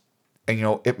profess? And,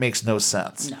 it makes no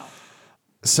sense. No.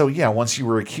 So, yeah, once you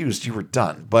were accused, you were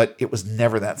done. But it was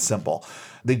never that simple.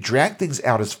 They dragged things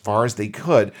out as far as they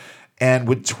could and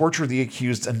would torture the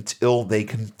accused until they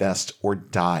confessed or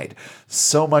died.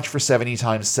 So much for 70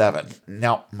 times 7.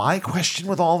 Now, my question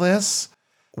with all this: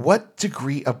 what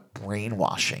degree of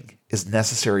brainwashing is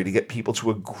necessary to get people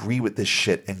to agree with this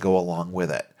shit and go along with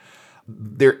it?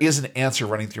 There is an answer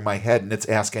running through my head, and it's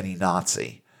ask any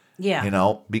Nazi.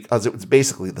 Yeah. Because it was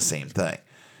basically the same thing.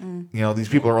 These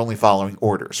people are only following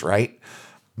orders, right?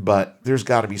 But there's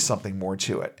got to be something more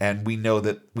to it. And we know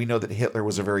that Hitler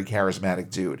was a very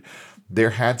charismatic dude.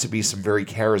 There had to be some very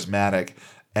charismatic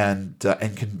and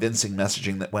convincing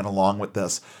messaging that went along with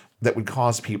this that would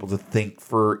cause people to think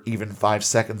for even 5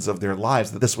 seconds of their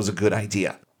lives that this was a good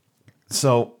idea.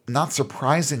 So, not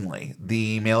surprisingly,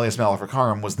 the Malleus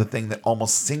Maleficarum was the thing that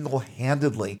almost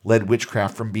single-handedly led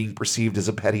witchcraft from being perceived as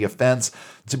a petty offense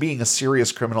to being a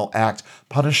serious criminal act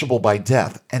punishable by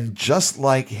death. And just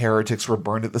like heretics were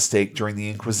burned at the stake during the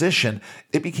Inquisition,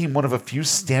 it became one of a few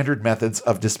standard methods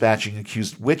of dispatching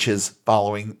accused witches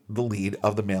following the lead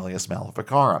of the Malleus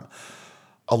Maleficarum.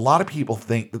 A lot of people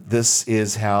think that this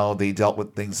is how they dealt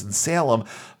with things in Salem,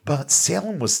 but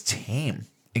Salem was tame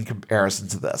in comparison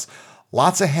to this.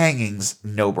 Lots of hangings,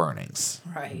 no burnings.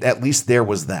 Right. At least there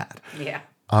was that. Yeah.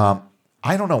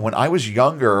 I don't know. When I was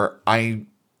younger, I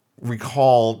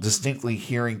recall distinctly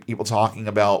hearing people talking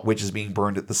about witches being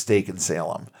burned at the stake in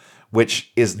Salem,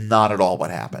 which is not at all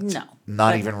what happened. No.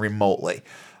 Not even remotely.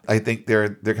 I think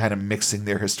they're kind of mixing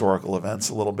their historical events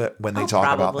a little bit when they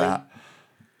talk about that.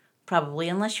 Probably,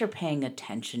 unless you're paying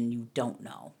attention, you don't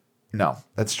know. No,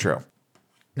 that's true.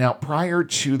 Now, prior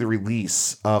to the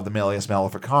release of the Malleus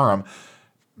Maleficarum,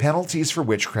 penalties for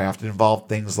witchcraft involved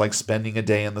things like spending a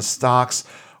day in the stocks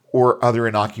or other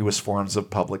innocuous forms of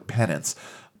public penance.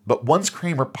 But once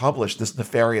Kramer published this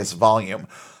nefarious volume,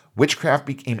 witchcraft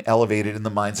became elevated in the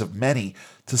minds of many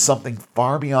to something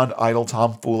far beyond idle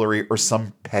tomfoolery or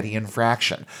some petty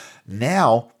infraction.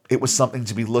 Now, it was something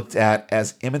to be looked at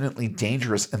as imminently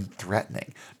dangerous and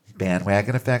threatening.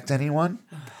 Bandwagon effect, anyone?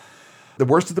 The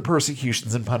worst of the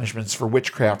persecutions and punishments for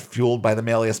witchcraft fueled by the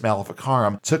Malleus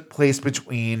Maleficarum took place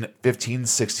between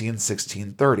 1560 and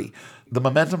 1630. The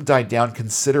momentum died down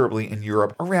considerably in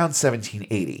Europe around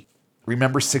 1780.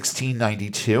 Remember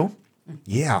 1692?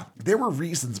 Yeah, there were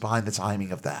reasons behind the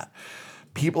timing of that.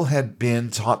 People had been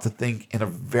taught to think in a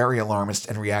very alarmist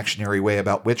and reactionary way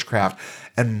about witchcraft,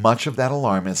 and much of that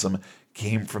alarmism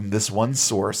came from this one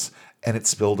source, and it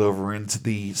spilled over into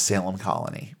the Salem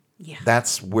colony. Yeah.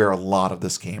 That's where a lot of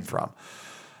this came from.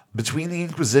 Between the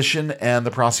Inquisition and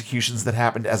the prosecutions that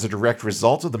happened as a direct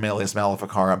result of the Malleus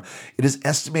Maleficarum, it is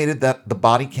estimated that the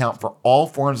body count for all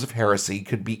forms of heresy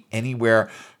could be anywhere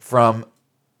from,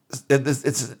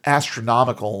 it's an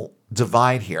astronomical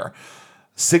divide here,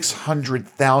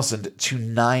 600,000 to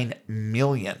 9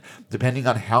 million, depending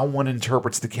on how one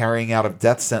interprets the carrying out of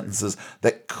death sentences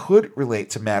that could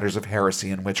relate to matters of heresy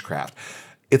and witchcraft.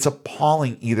 It's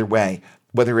appalling either way,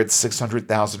 whether it's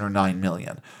 600,000 or 9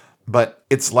 million, but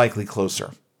it's likely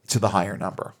closer to the higher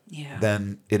number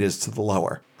than it is to the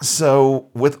lower. So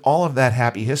with all of that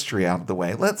happy history out of the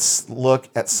way, let's look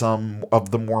at some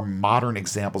of the more modern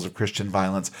examples of Christian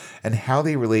violence and how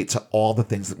they relate to all the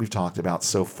things that we've talked about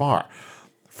so far.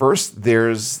 First,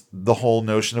 there's the whole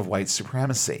notion of white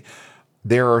supremacy.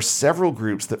 There are several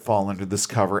groups that fall under this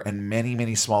cover and many,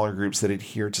 many smaller groups that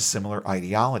adhere to similar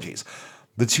ideologies.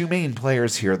 The two main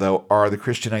players here, though, are the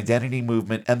Christian Identity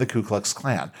Movement and the Ku Klux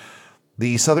Klan.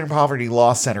 The Southern Poverty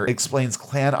Law Center explains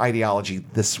Klan ideology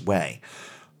this way.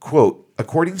 Quote,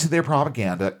 according to their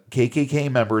propaganda,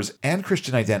 KKK members and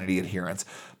Christian identity adherents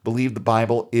believe the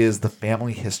Bible is the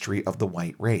family history of the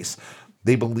white race.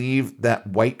 They believe that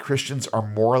white Christians are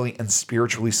morally and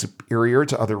spiritually superior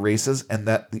to other races and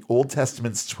that the Old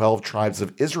Testament's 12 tribes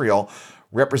of Israel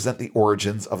represent the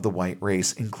origins of the white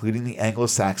race, including the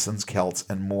Anglo-Saxons, Celts,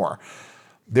 and more.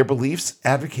 Their beliefs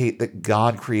advocate that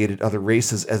God created other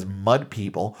races as mud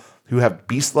people who have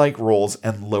beast-like roles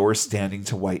and lower standing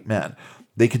to white men.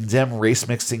 They condemn race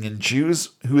mixing in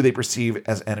Jews, who they perceive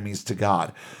as enemies to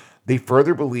God. They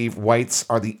further believe whites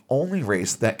are the only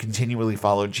race that continually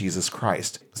followed Jesus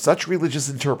Christ. Such religious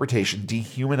interpretation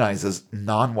dehumanizes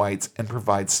non-whites and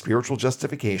provides spiritual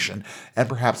justification and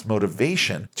perhaps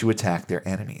motivation to attack their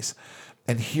enemies.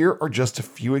 And here are just a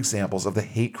few examples of the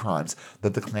hate crimes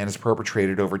that the Klan has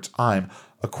perpetrated over time,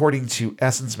 according to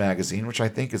Essence Magazine, which I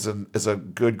think is a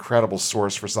good, credible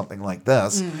source for something like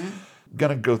this. I'm going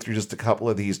to go through just a couple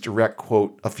of these, direct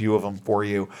quote a few of them for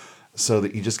you so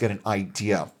that you just get an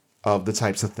idea of the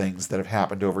types of things that have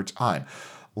happened over time.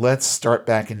 Let's start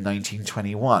back in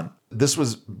 1921. This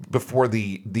was before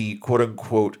the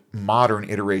quote-unquote modern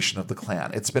iteration of the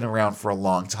Klan. It's been around for a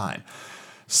long time.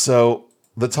 So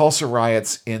the Tulsa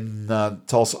riots in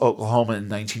Tulsa, Oklahoma in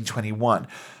 1921.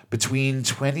 Between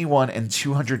 21 and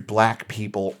 200 black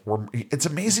people were. It's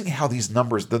amazing how these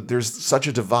numbers, there's such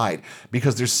a divide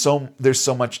because there's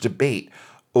so much debate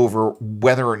over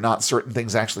whether or not certain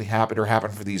things actually happened or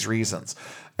happened for these reasons.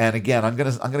 And again, I'm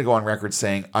gonna go on record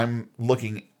saying I'm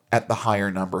looking at the higher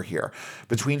number here.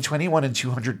 Between 21 and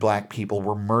 200 black people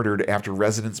were murdered after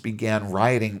residents began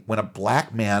rioting when a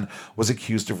black man was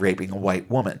accused of raping a white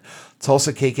woman.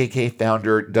 Tulsa KKK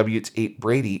founder W.H.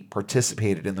 Brady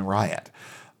participated in the riot.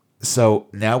 So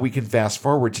now we can fast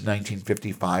forward to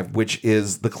 1955, which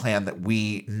is the Klan that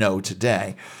we know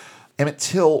today. Emmett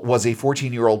Till was a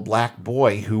 14-year-old black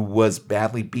boy who was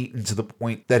badly beaten to the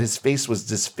point that his face was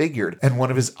disfigured and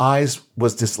one of his eyes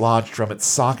was dislodged from its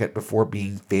socket before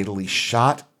being fatally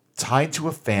shot, tied to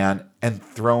a fan, and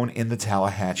thrown in the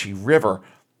Tallahatchie River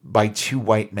by two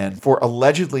white men for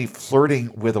allegedly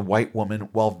flirting with a white woman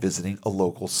while visiting a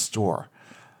local store.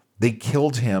 They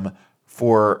killed him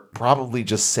for probably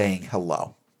just saying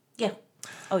hello. Yeah.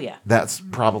 Oh, yeah. That's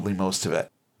probably most of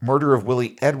it. Murder of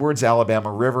Willie Edwards,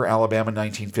 Alabama River, Alabama,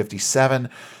 1957.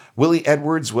 Willie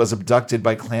Edwards was abducted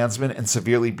by Klansmen and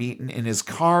severely beaten in his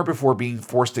car before being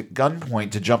forced at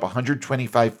gunpoint to jump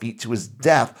 125 feet to his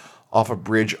death off a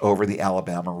bridge over the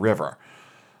Alabama River.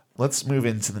 Let's move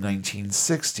into the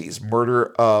 1960s.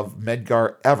 Murder of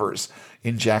Medgar Evers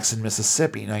in Jackson,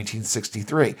 Mississippi,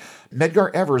 1963.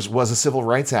 Medgar Evers was a civil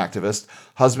rights activist,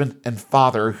 husband, and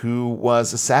father who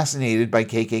was assassinated by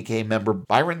KKK member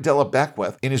Byron Della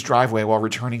Beckwith in his driveway while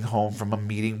returning home from a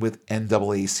meeting with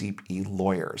NAACP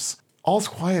lawyers. All's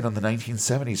quiet on the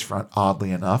 1970s front,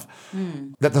 oddly enough.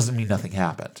 That doesn't mean nothing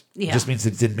happened. Yeah. It just means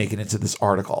it didn't make it into this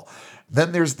article.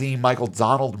 Then there's the Michael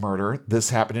Donald murder. This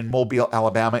happened in Mobile,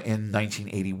 Alabama in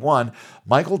 1981.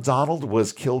 Michael Donald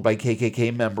was killed by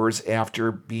KKK members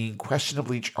after being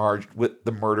questionably charged with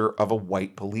the murder of a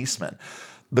white policeman.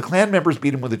 The Klan members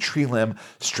beat him with a tree limb,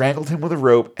 strangled him with a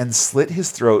rope, and slit his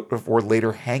throat before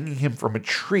later hanging him from a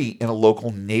tree in a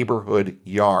local neighborhood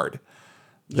yard.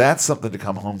 That's something to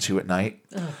come home to at night.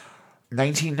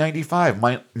 1995,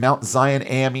 Mount Zion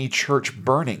AME Church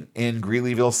burning in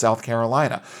Greeleyville, South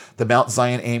Carolina. The Mount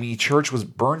Zion AME Church was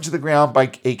burned to the ground by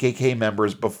KKK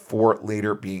members before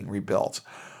later being rebuilt.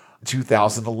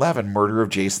 2011, murder of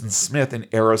Jason Smith in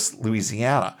Eros,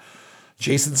 Louisiana.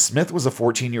 Jason Smith was a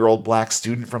 14-year-old black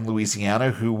student from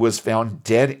Louisiana who was found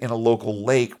dead in a local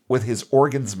lake with his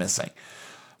organs missing.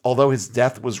 Although his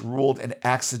death was ruled an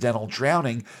accidental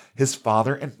drowning, his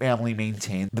father and family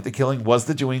maintained that the killing was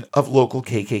the doing of local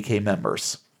KKK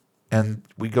members. And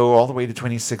we go all the way to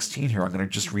 2016 here. I'm going to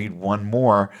just read one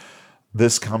more.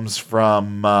 This comes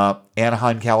from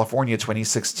Anaheim, California,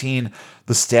 2016.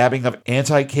 The stabbing of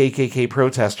anti-KKK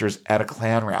protesters at a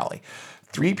Klan rally.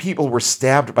 3 people were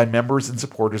stabbed by members and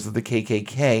supporters of the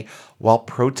KKK while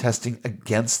protesting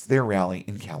against their rally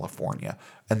in California.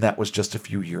 And that was just a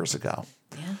few years ago.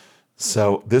 Yeah.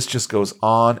 So this just goes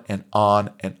on and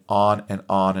on and on and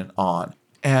on and on.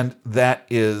 And that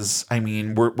is, I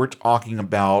mean, we're talking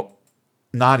about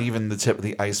not even the tip of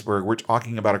the iceberg. We're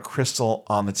talking about a crystal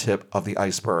on the tip of the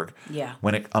iceberg. Yeah.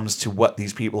 When it comes to what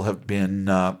these people have been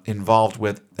involved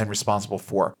with and responsible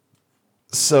for.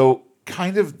 So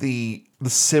kind of the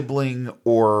sibling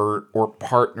or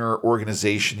partner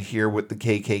organization here with the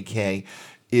KKK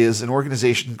is an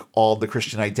organization called the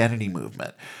Christian Identity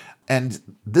Movement. And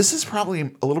this is probably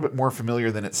a little bit more familiar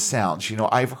than it sounds. You know,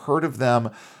 I've heard of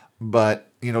them,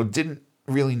 but, you know, didn't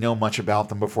really know much about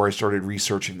them before I started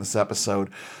researching this episode.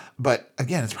 But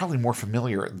again, it's probably more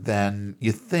familiar than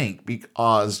you think,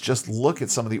 because just look at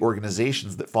some of the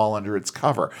organizations that fall under its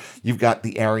cover. You've got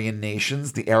the Aryan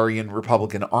Nations, the Aryan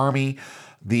Republican Army,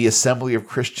 the Assembly of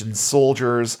Christian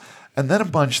Soldiers, and then a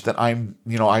bunch that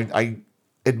I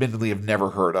admittedly have never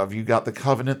heard of. You've got the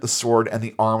Covenant, the Sword, and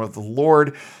the Arm of the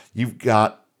Lord. You've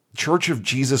got Church of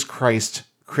Jesus Christ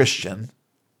Christian,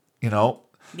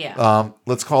 Yeah.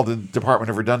 Let's call the Department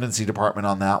of Redundancy department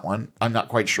on that one. I'm not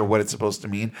quite sure what it's supposed to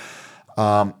mean.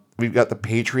 We've got the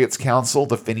Patriots Council,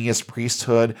 the Phineas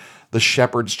Priesthood, the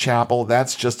Shepherd's Chapel.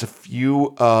 That's just a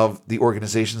few of the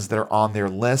organizations that are on their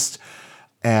list.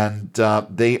 And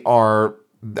they are,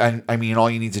 I mean, all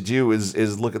you need to do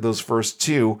is look at those first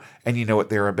two and you know what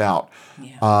they're about.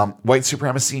 Yeah. White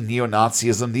supremacy,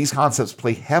 neo-Nazism, these concepts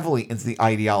play heavily into the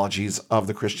ideologies of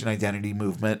the Christian Identity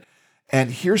Movement.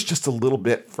 And here's just a little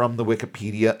bit from the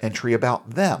Wikipedia entry about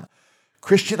them.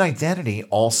 Christian identity,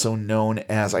 also known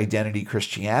as identity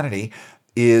Christianity,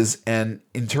 is an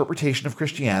interpretation of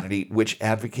Christianity which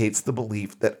advocates the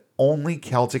belief that only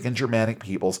Celtic and Germanic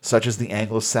peoples, such as the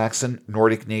Anglo-Saxon,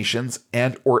 Nordic nations,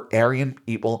 and or Aryan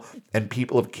people and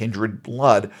people of kindred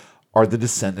blood, are the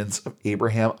descendants of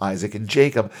Abraham, Isaac, and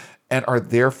Jacob, and are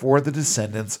therefore the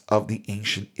descendants of the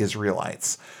ancient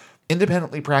Israelites.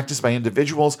 Independently practiced by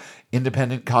individuals,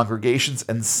 independent congregations,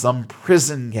 and some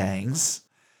prison gangs.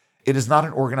 It is not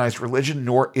an organized religion,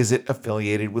 nor is it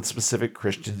affiliated with specific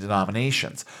Christian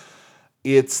denominations.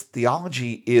 Its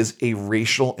theology is a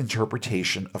racial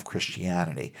interpretation of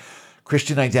Christianity.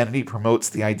 Christian identity promotes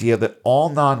the idea that all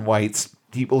non-whites,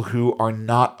 people who are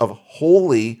not of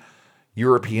wholly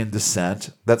European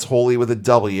descent, that's wholly with a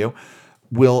W,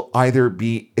 will either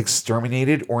be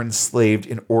exterminated or enslaved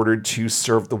in order to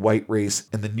serve the white race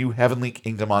in the new heavenly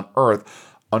kingdom on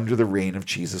earth under the reign of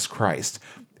Jesus Christ.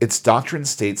 Its doctrine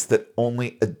states that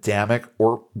only Adamic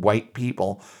or white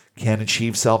people can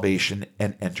achieve salvation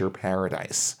and enter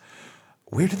paradise.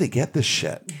 Where do they get this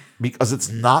shit? Because it's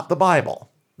not the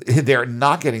Bible. They're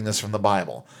not getting this from the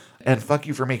Bible. And fuck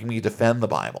you for making me defend the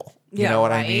Bible. You know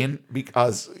what I mean?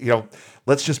 Because,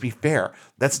 let's just be fair.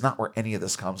 That's not where any of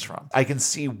this comes from. I can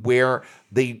see where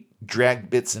they drag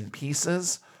bits and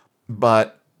pieces,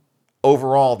 but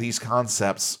overall, these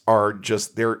concepts are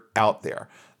just, they're out there.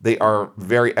 They are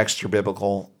very extra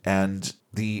biblical and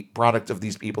the product of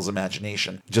these people's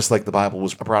imagination, just like the Bible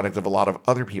was a product of a lot of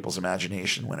other people's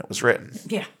imagination when it was written.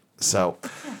 Yeah. So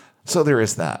there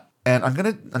is that. And I'm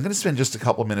gonna spend just a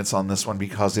couple of minutes on this one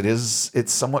because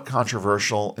it's somewhat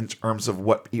controversial in terms of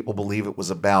what people believe it was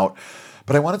about.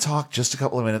 But I want to talk just a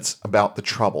couple of minutes about the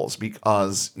Troubles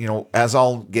because, as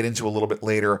I'll get into a little bit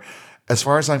later, as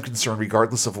far as I'm concerned,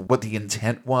 regardless of what the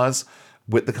intent was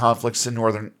with the conflicts in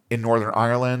Northern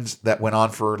Ireland that went on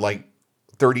for like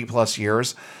 30 plus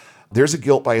years, there's a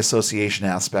guilt by association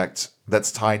aspect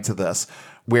that's tied to this,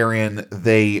 wherein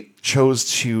they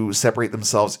chose to separate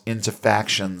themselves into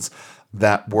factions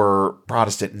that were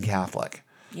Protestant and Catholic.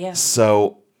 Yeah.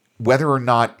 So whether or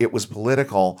not it was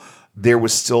political, there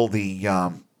was still the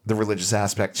religious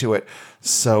aspect to it.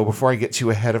 So before I get too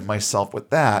ahead of myself with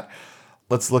that,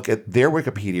 let's look at their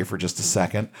Wikipedia for just a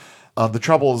second. The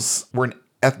Troubles were an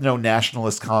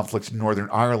ethno-nationalist conflict in Northern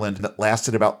Ireland that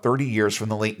lasted about 30 years from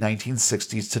the late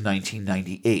 1960s to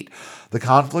 1998. The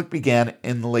conflict began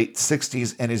in the late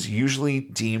 60s and is usually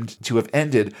deemed to have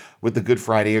ended with the Good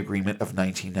Friday Agreement of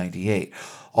 1998.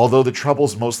 Although the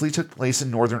Troubles mostly took place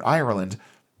in Northern Ireland,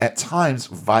 at times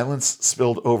violence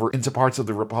spilled over into parts of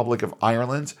the Republic of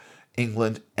Ireland,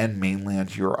 England, and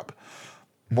mainland Europe.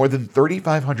 More than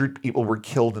 3,500 people were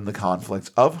killed in the conflict,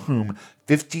 of whom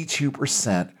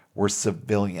 52% were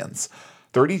civilians.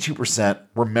 32%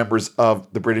 were members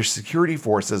of the British security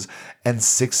forces, and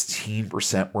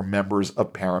 16% were members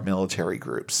of paramilitary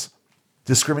groups.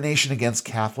 Discrimination against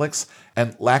Catholics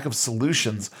and lack of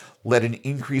solutions led an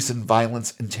increase in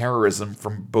violence and terrorism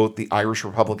from both the Irish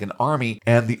Republican Army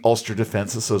and the Ulster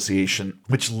Defence Association,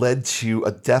 which led to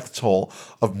a death toll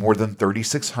of more than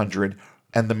 3,600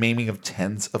 and the maiming of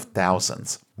tens of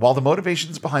thousands. While the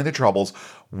motivations behind the Troubles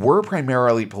were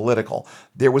primarily political,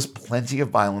 there was plenty of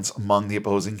violence among the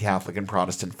opposing Catholic and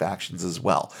Protestant factions as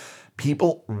well.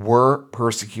 People were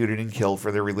persecuted and killed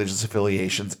for their religious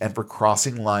affiliations and for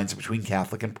crossing lines between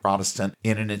Catholic and Protestant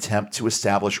in an attempt to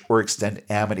establish or extend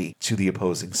amity to the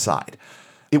opposing side.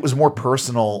 It was more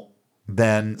personal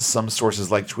than some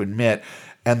sources like to admit,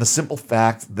 and the simple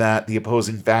fact that the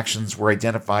opposing factions were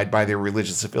identified by their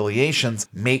religious affiliations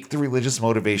make the religious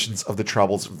motivations of the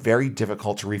Troubles very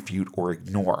difficult to refute or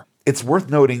ignore. It's worth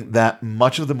noting that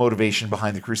much of the motivation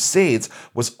behind the Crusades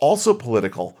was also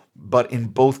political, but in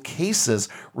both cases,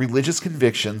 religious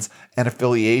convictions and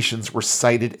affiliations were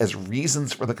cited as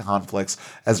reasons for the conflicts,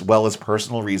 as well as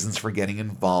personal reasons for getting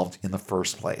involved in the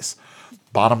first place.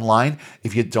 Bottom line,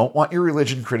 if you don't want your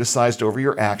religion criticized over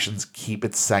your actions, keep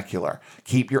it secular.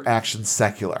 Keep your actions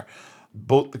secular.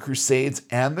 Both the Crusades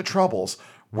and the Troubles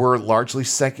were largely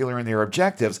secular in their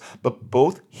objectives, but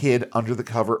both hid under the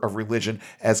cover of religion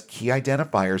as key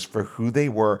identifiers for who they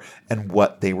were and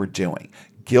what they were doing.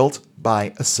 Guilt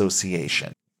by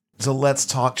association. So let's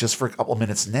talk just for a couple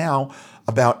minutes now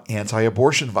about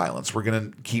anti-abortion violence. We're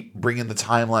going to keep bringing the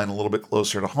timeline a little bit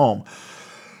closer to home.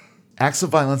 Acts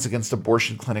of violence against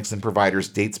abortion clinics and providers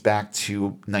dates back to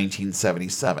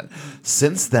 1977.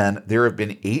 Since then, there have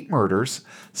been 8 murders,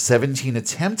 17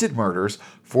 attempted murders,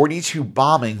 42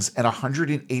 bombings, and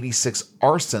 186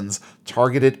 arsons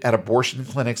targeted at abortion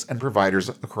clinics and providers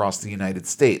across the United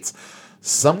States.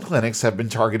 Some clinics have been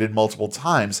targeted multiple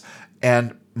times,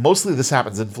 and mostly this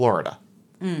happens in Florida.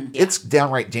 It's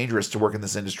downright dangerous to work in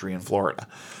this industry in Florida.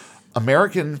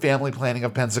 American Family Planning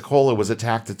of Pensacola was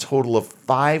attacked a total of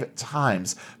 5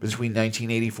 times between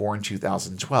 1984 and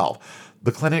 2012.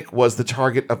 The clinic was the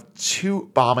target of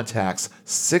 2 bomb attacks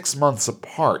 6 months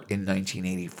apart in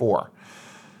 1984.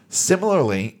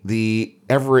 Similarly, the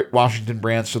Everett, Washington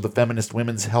branch of the Feminist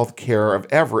Women's Health Care of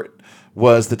Everett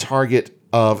was the target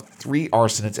of 3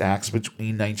 arson attacks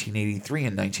between 1983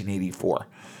 and 1984.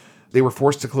 They were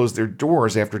forced to close their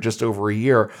doors after just over a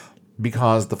year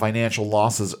because the financial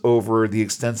losses over the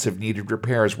extensive needed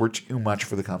repairs were too much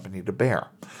for the company to bear.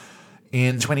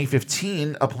 In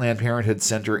 2015, a Planned Parenthood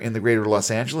center in the greater Los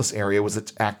Angeles area was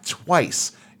attacked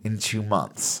twice in 2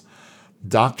 months.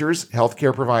 Doctors,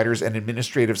 healthcare providers, and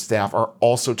administrative staff are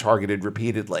also targeted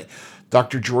repeatedly.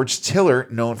 Dr. George Tiller,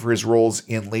 known for his roles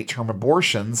in late-term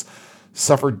abortions,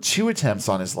 suffered 2 attempts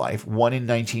on his life, one in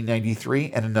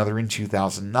 1993 and another in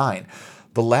 2009.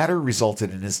 The latter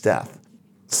resulted in his death.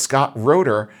 Scott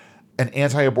Roeder, an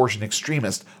anti-abortion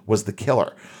extremist, was the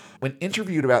killer. When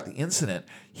interviewed about the incident,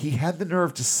 he had the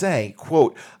nerve to say,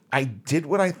 quote, "I did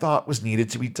what I thought was needed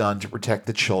to be done to protect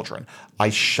the children.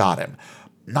 I shot him."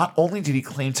 Not only did he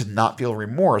claim to not feel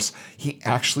remorse, he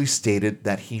actually stated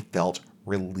that he felt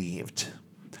relieved.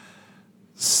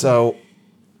 So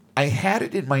I had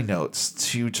it in my notes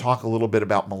to talk a little bit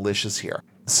about militias here.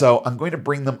 So I'm going to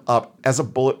bring them up as a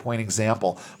bullet point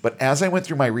example. But as I went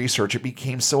through my research, it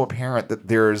became so apparent that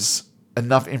there's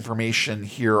enough information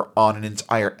here on an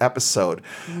entire episode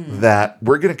that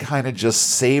we're going to kind of just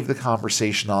save the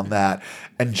conversation on that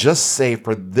and just say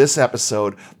for this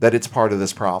episode that it's part of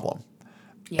this problem.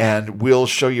 Yeah. And we'll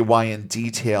show you why in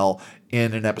detail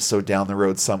in an episode down the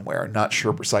road somewhere. Not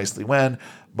sure precisely when,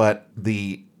 but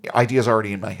the idea's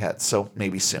already in my head, so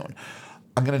maybe soon.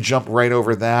 I'm going to jump right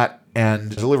over that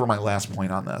and deliver my last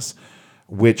point on this,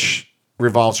 which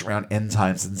revolves around end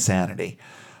times insanity.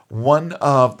 One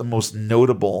of the most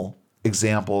notable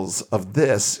examples of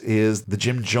this is the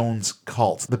Jim Jones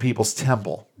cult, the People's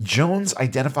Temple. Jones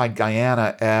identified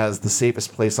Guyana as the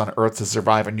safest place on Earth to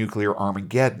survive a nuclear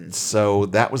Armageddon, so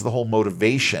that was the whole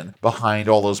motivation behind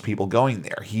all those people going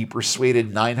there. He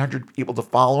persuaded 900 people to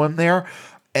follow him there,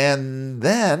 and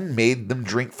then made them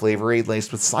drink Flavor Aid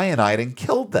laced with cyanide and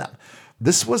killed them.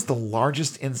 This was the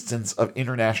largest instance of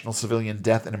international civilian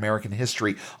death in American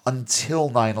history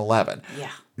until 9/11. Yeah.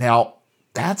 Now,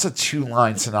 that's a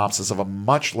two-line synopsis of a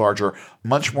much larger,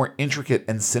 much more intricate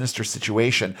and sinister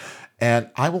situation,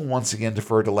 and I will once again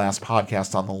defer to last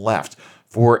podcast on the left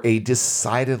for a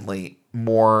decidedly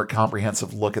more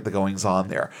comprehensive look at the goings-on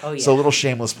there. Oh, yeah. So a little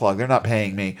shameless plug. They're not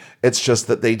paying me. It's just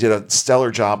that they did a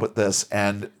stellar job with this,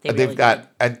 and They they've really got did.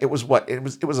 and it was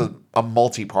a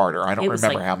multi-parter. I don't It was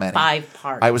remember like how many. 5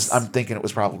 parts. I'm thinking it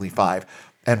was probably 5,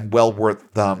 and well worth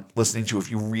listening to if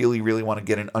you really, really want to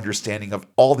get an understanding of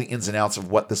all the ins and outs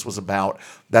of what this was about.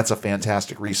 That's a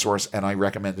fantastic resource, and I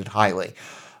recommend it highly.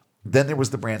 Then there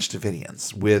was the Branch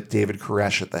Davidians with David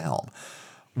Koresh at the helm.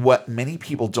 What many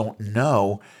people don't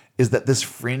know is that this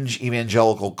fringe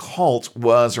evangelical cult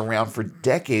was around for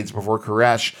decades before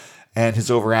Koresh and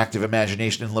his overactive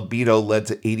imagination and libido led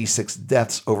to 86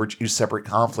 deaths over 2 separate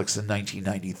conflicts in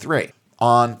 1993.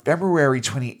 On February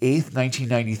 28,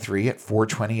 1993, at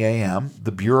 4:20 a.m.,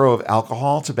 the Bureau of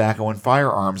Alcohol, Tobacco, and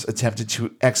Firearms attempted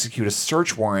to execute a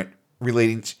search warrant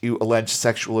relating to alleged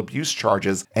sexual abuse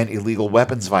charges and illegal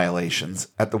weapons violations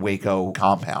at the Waco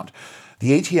compound.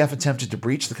 The ATF attempted to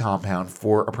breach the compound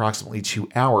for approximately 2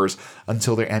 hours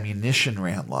until their ammunition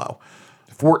ran low.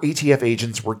 4 ATF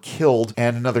agents were killed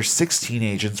and another 16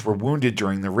 agents were wounded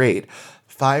during the raid.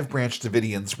 5 Branch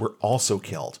Davidians were also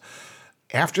killed.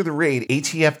 After the raid,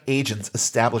 ATF agents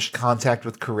established contact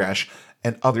with Koresh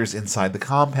and others inside the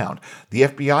compound. The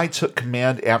FBI took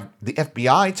command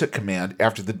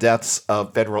after the deaths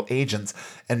of federal agents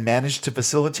and managed to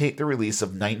facilitate the release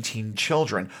of 19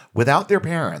 children without their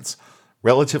parents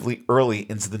relatively early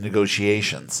into the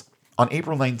negotiations. On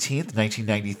April 19,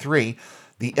 1993,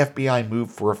 the FBI moved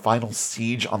for a final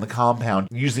siege on the compound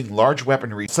using large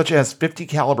weaponry such as .50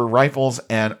 caliber rifles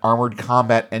and armored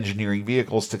combat engineering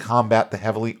vehicles to combat the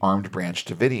heavily armed Branch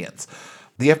Davidians.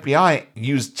 The FBI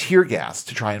used tear gas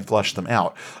to try and flush them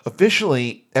out.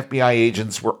 Officially, FBI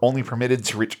agents were only permitted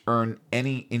to return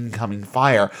any incoming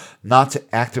fire, not to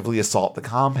actively assault the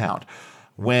compound.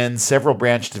 When several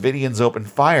Branch Davidians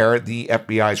opened fire, the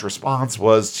FBI's response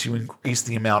was to increase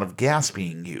the amount of gas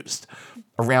being used.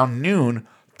 Around noon,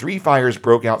 3 fires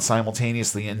broke out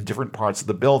simultaneously in different parts of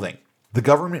the building. The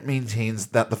government maintains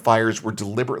that the fires were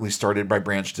deliberately started by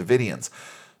Branch Davidians.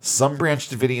 Some Branch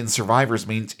Davidian survivors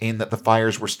maintain that the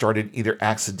fires were started either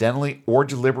accidentally or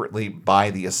deliberately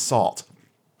by the assault.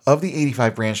 Of the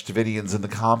 85 Branch Davidians in the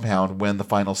compound when the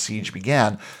final siege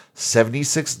began,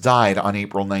 76 died on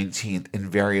April 19th in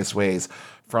various ways,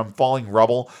 from falling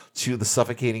rubble to the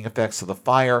suffocating effects of the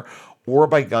fire, or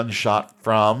by gunshot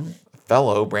from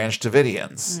fellow Branch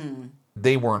Davidians.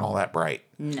 They weren't all that bright.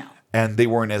 No. And they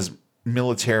weren't as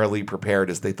militarily prepared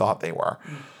as they thought they were.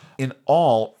 In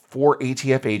all, 4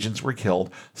 ATF agents were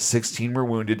killed, 16 were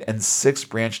wounded, and 6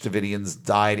 Branch Davidians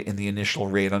died in the initial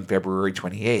raid on February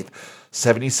 28th.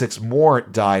 76 more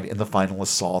died in the final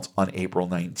assault on April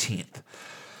 19th.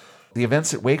 The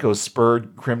events at Waco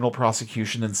spurred criminal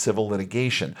prosecution and civil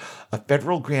litigation. A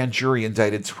federal grand jury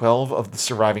indicted 12 of the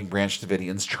surviving Branch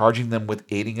Davidians, charging them with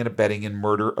aiding and abetting in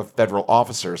murder of federal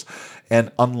officers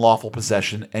and unlawful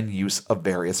possession and use of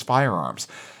various firearms.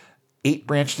 8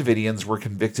 Branch Davidians were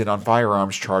convicted on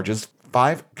firearms charges,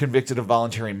 5 convicted of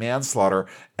voluntary manslaughter,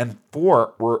 and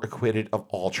 4 were acquitted of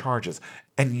all charges.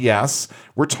 And yes,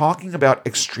 we're talking about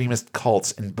extremist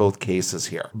cults in both cases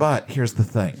here. But here's the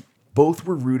thing. Both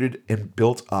were rooted and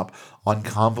built up on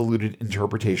convoluted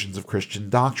interpretations of Christian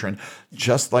doctrine,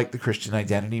 just like the Christian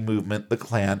Identity Movement, the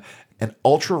Klan, and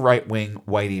ultra-right-wing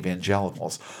white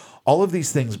evangelicals. All of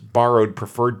these things borrowed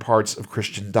preferred parts of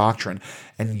Christian doctrine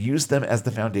and used them as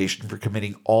the foundation for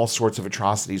committing all sorts of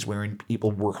atrocities wherein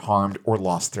people were harmed or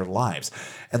lost their lives.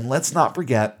 And let's not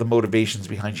forget the motivations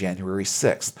behind January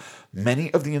 6th.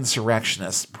 Many of the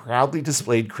insurrectionists proudly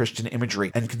displayed Christian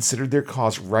imagery and considered their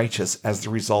cause righteous as the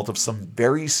result of some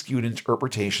very skewed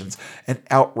interpretations and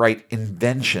outright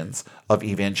inventions of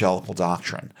evangelical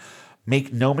doctrine.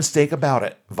 Make no mistake about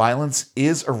it, violence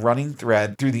is a running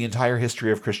thread through the entire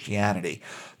history of Christianity.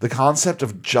 The concept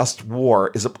of just war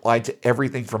is applied to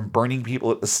everything from burning people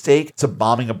at the stake to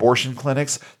bombing abortion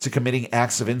clinics to committing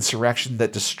acts of insurrection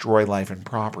that destroy life and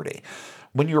property.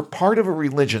 When you're part of a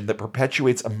religion that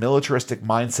perpetuates a militaristic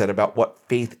mindset about what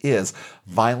faith is,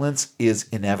 violence is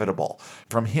inevitable.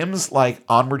 From hymns like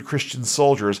Onward Christian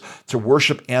Soldiers to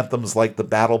worship anthems like The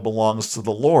Battle Belongs to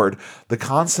the Lord, the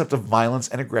concept of violence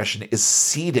and aggression is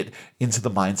seeded into the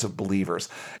minds of believers.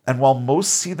 And while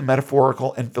most see the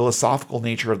metaphorical and philosophical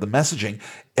nature of the messaging,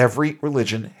 every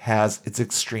religion has its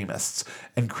extremists,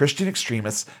 and Christian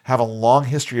extremists have a long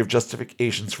history of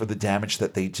justifications for the damage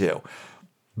that they do.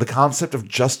 The concept of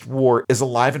just war is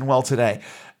alive and well today,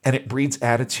 and it breeds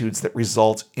attitudes that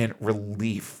result in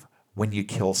relief when you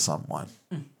kill someone.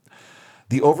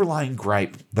 The overlying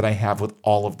gripe that I have with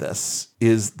all of this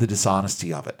is the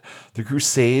dishonesty of it. The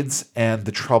Crusades and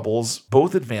the Troubles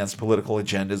both advanced political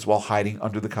agendas while hiding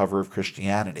under the cover of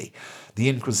Christianity. The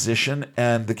Inquisition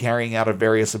and the carrying out of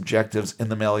various objectives in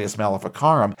the Malleus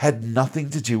Maleficarum had nothing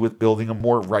to do with building a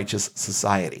more righteous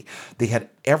society. They had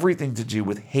everything to do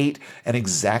with hate and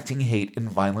exacting hate in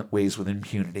violent ways with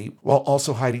impunity, while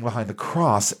also hiding behind the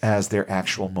cross as their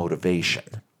actual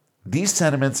motivation. These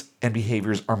sentiments and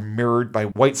behaviors are mirrored by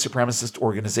white supremacist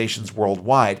organizations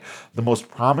worldwide, the most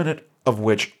prominent of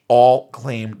which all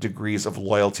claim degrees of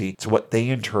loyalty to what they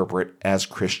interpret as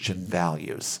Christian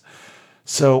values.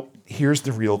 So here's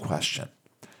the real question.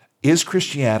 Is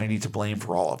Christianity to blame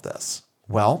for all of this?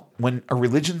 Well, when a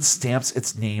religion stamps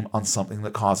its name on something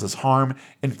that causes harm,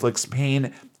 inflicts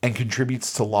pain, and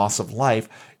contributes to loss of life,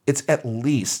 it's at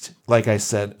least, like I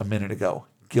said a minute ago,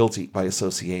 guilty by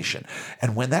association.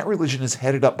 And when that religion is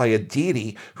headed up by a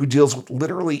deity who deals with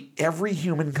literally every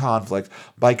human conflict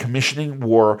by commissioning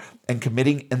war and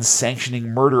committing and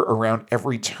sanctioning murder around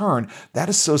every turn, that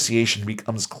association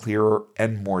becomes clearer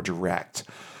and more direct.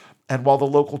 And while the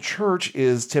local church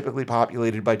is typically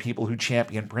populated by people who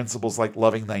champion principles like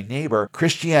loving thy neighbor,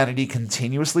 Christianity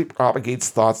continuously propagates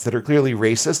thoughts that are clearly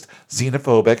racist,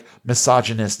 xenophobic,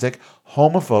 misogynistic,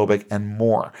 homophobic, and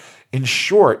more. In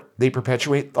short, they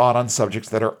perpetuate thought on subjects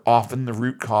that are often the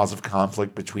root cause of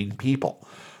conflict between people.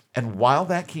 And while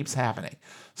that keeps happening,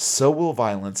 so will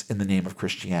violence in the name of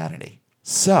Christianity.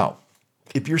 So,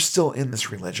 if you're still in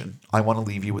this religion, I want to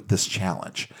leave you with this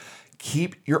challenge.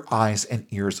 Keep your eyes and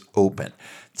ears open.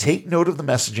 Take note of the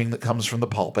messaging that comes from the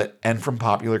pulpit and from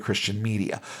popular Christian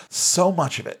media. So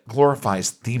much of it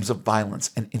glorifies themes of violence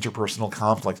and interpersonal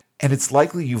conflict, and it's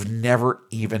likely you've never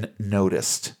even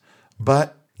noticed.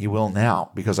 But you will now,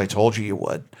 because I told you you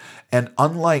would. And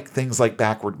unlike things like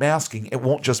backward masking, it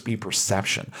won't just be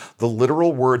perception. The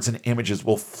literal words and images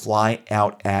will fly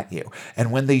out at you.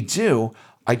 And when they do,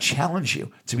 I challenge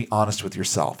you to be honest with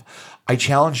yourself. I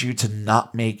challenge you to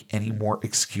not make any more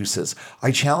excuses.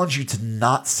 I challenge you to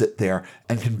not sit there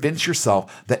and convince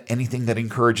yourself that anything that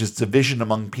encourages division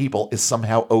among people is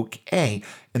somehow okay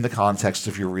in the context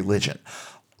of your religion.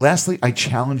 Lastly, I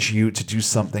challenge you to do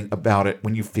something about it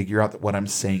when you figure out that what I'm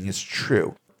saying is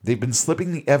true. They've been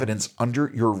slipping the evidence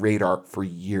under your radar for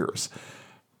years.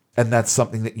 And that's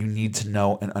something that you need to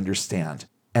know and understand.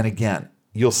 And again,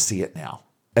 you'll see it now.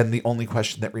 And the only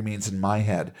question that remains in my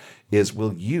head is,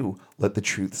 will you let the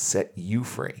truth set you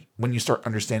free when you start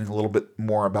understanding a little bit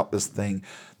more about this thing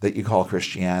that you call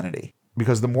Christianity?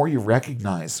 Because the more you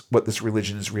recognize what this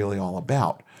religion is really all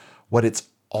about, what it's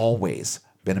always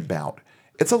been about,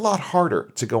 it's a lot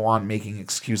harder to go on making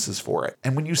excuses for it.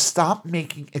 And when you stop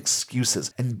making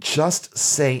excuses and just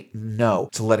say no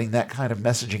to letting that kind of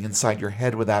messaging inside your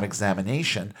head without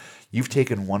examination, you've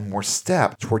taken one more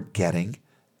step toward getting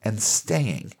and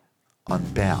staying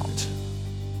unbound.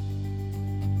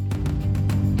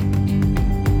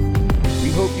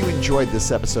 We hope you enjoyed this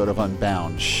episode of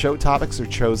Unbound. Show topics are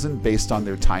chosen based on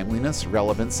their timeliness,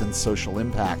 relevance, and social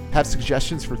impact. Have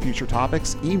suggestions for future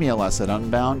topics? Email us at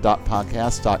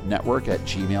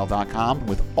unbound.podcast.network@gmail.com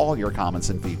with all your comments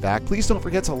and feedback. Please don't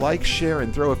forget to like, share,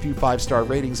 and throw a few 5-star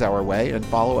ratings our way, and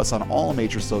follow us on all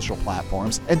major social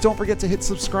platforms. And don't forget to hit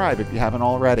subscribe if you haven't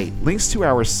already. Links to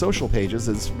our social pages,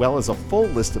 as well as a full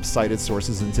list of cited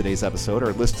sources in today's episode,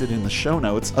 are listed in the show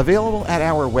notes, available at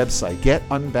our website,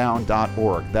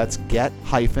 getunbound.org. That's That's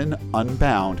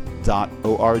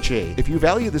get-unbound.org. If you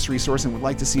value this resource and would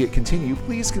like to see it continue,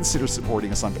 please consider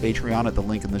supporting us on Patreon at the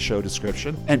link in the show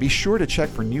description. And be sure to check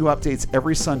for new updates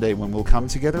every Sunday when we'll come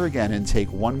together again and take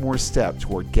one more step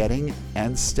toward getting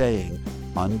and staying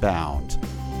unbound.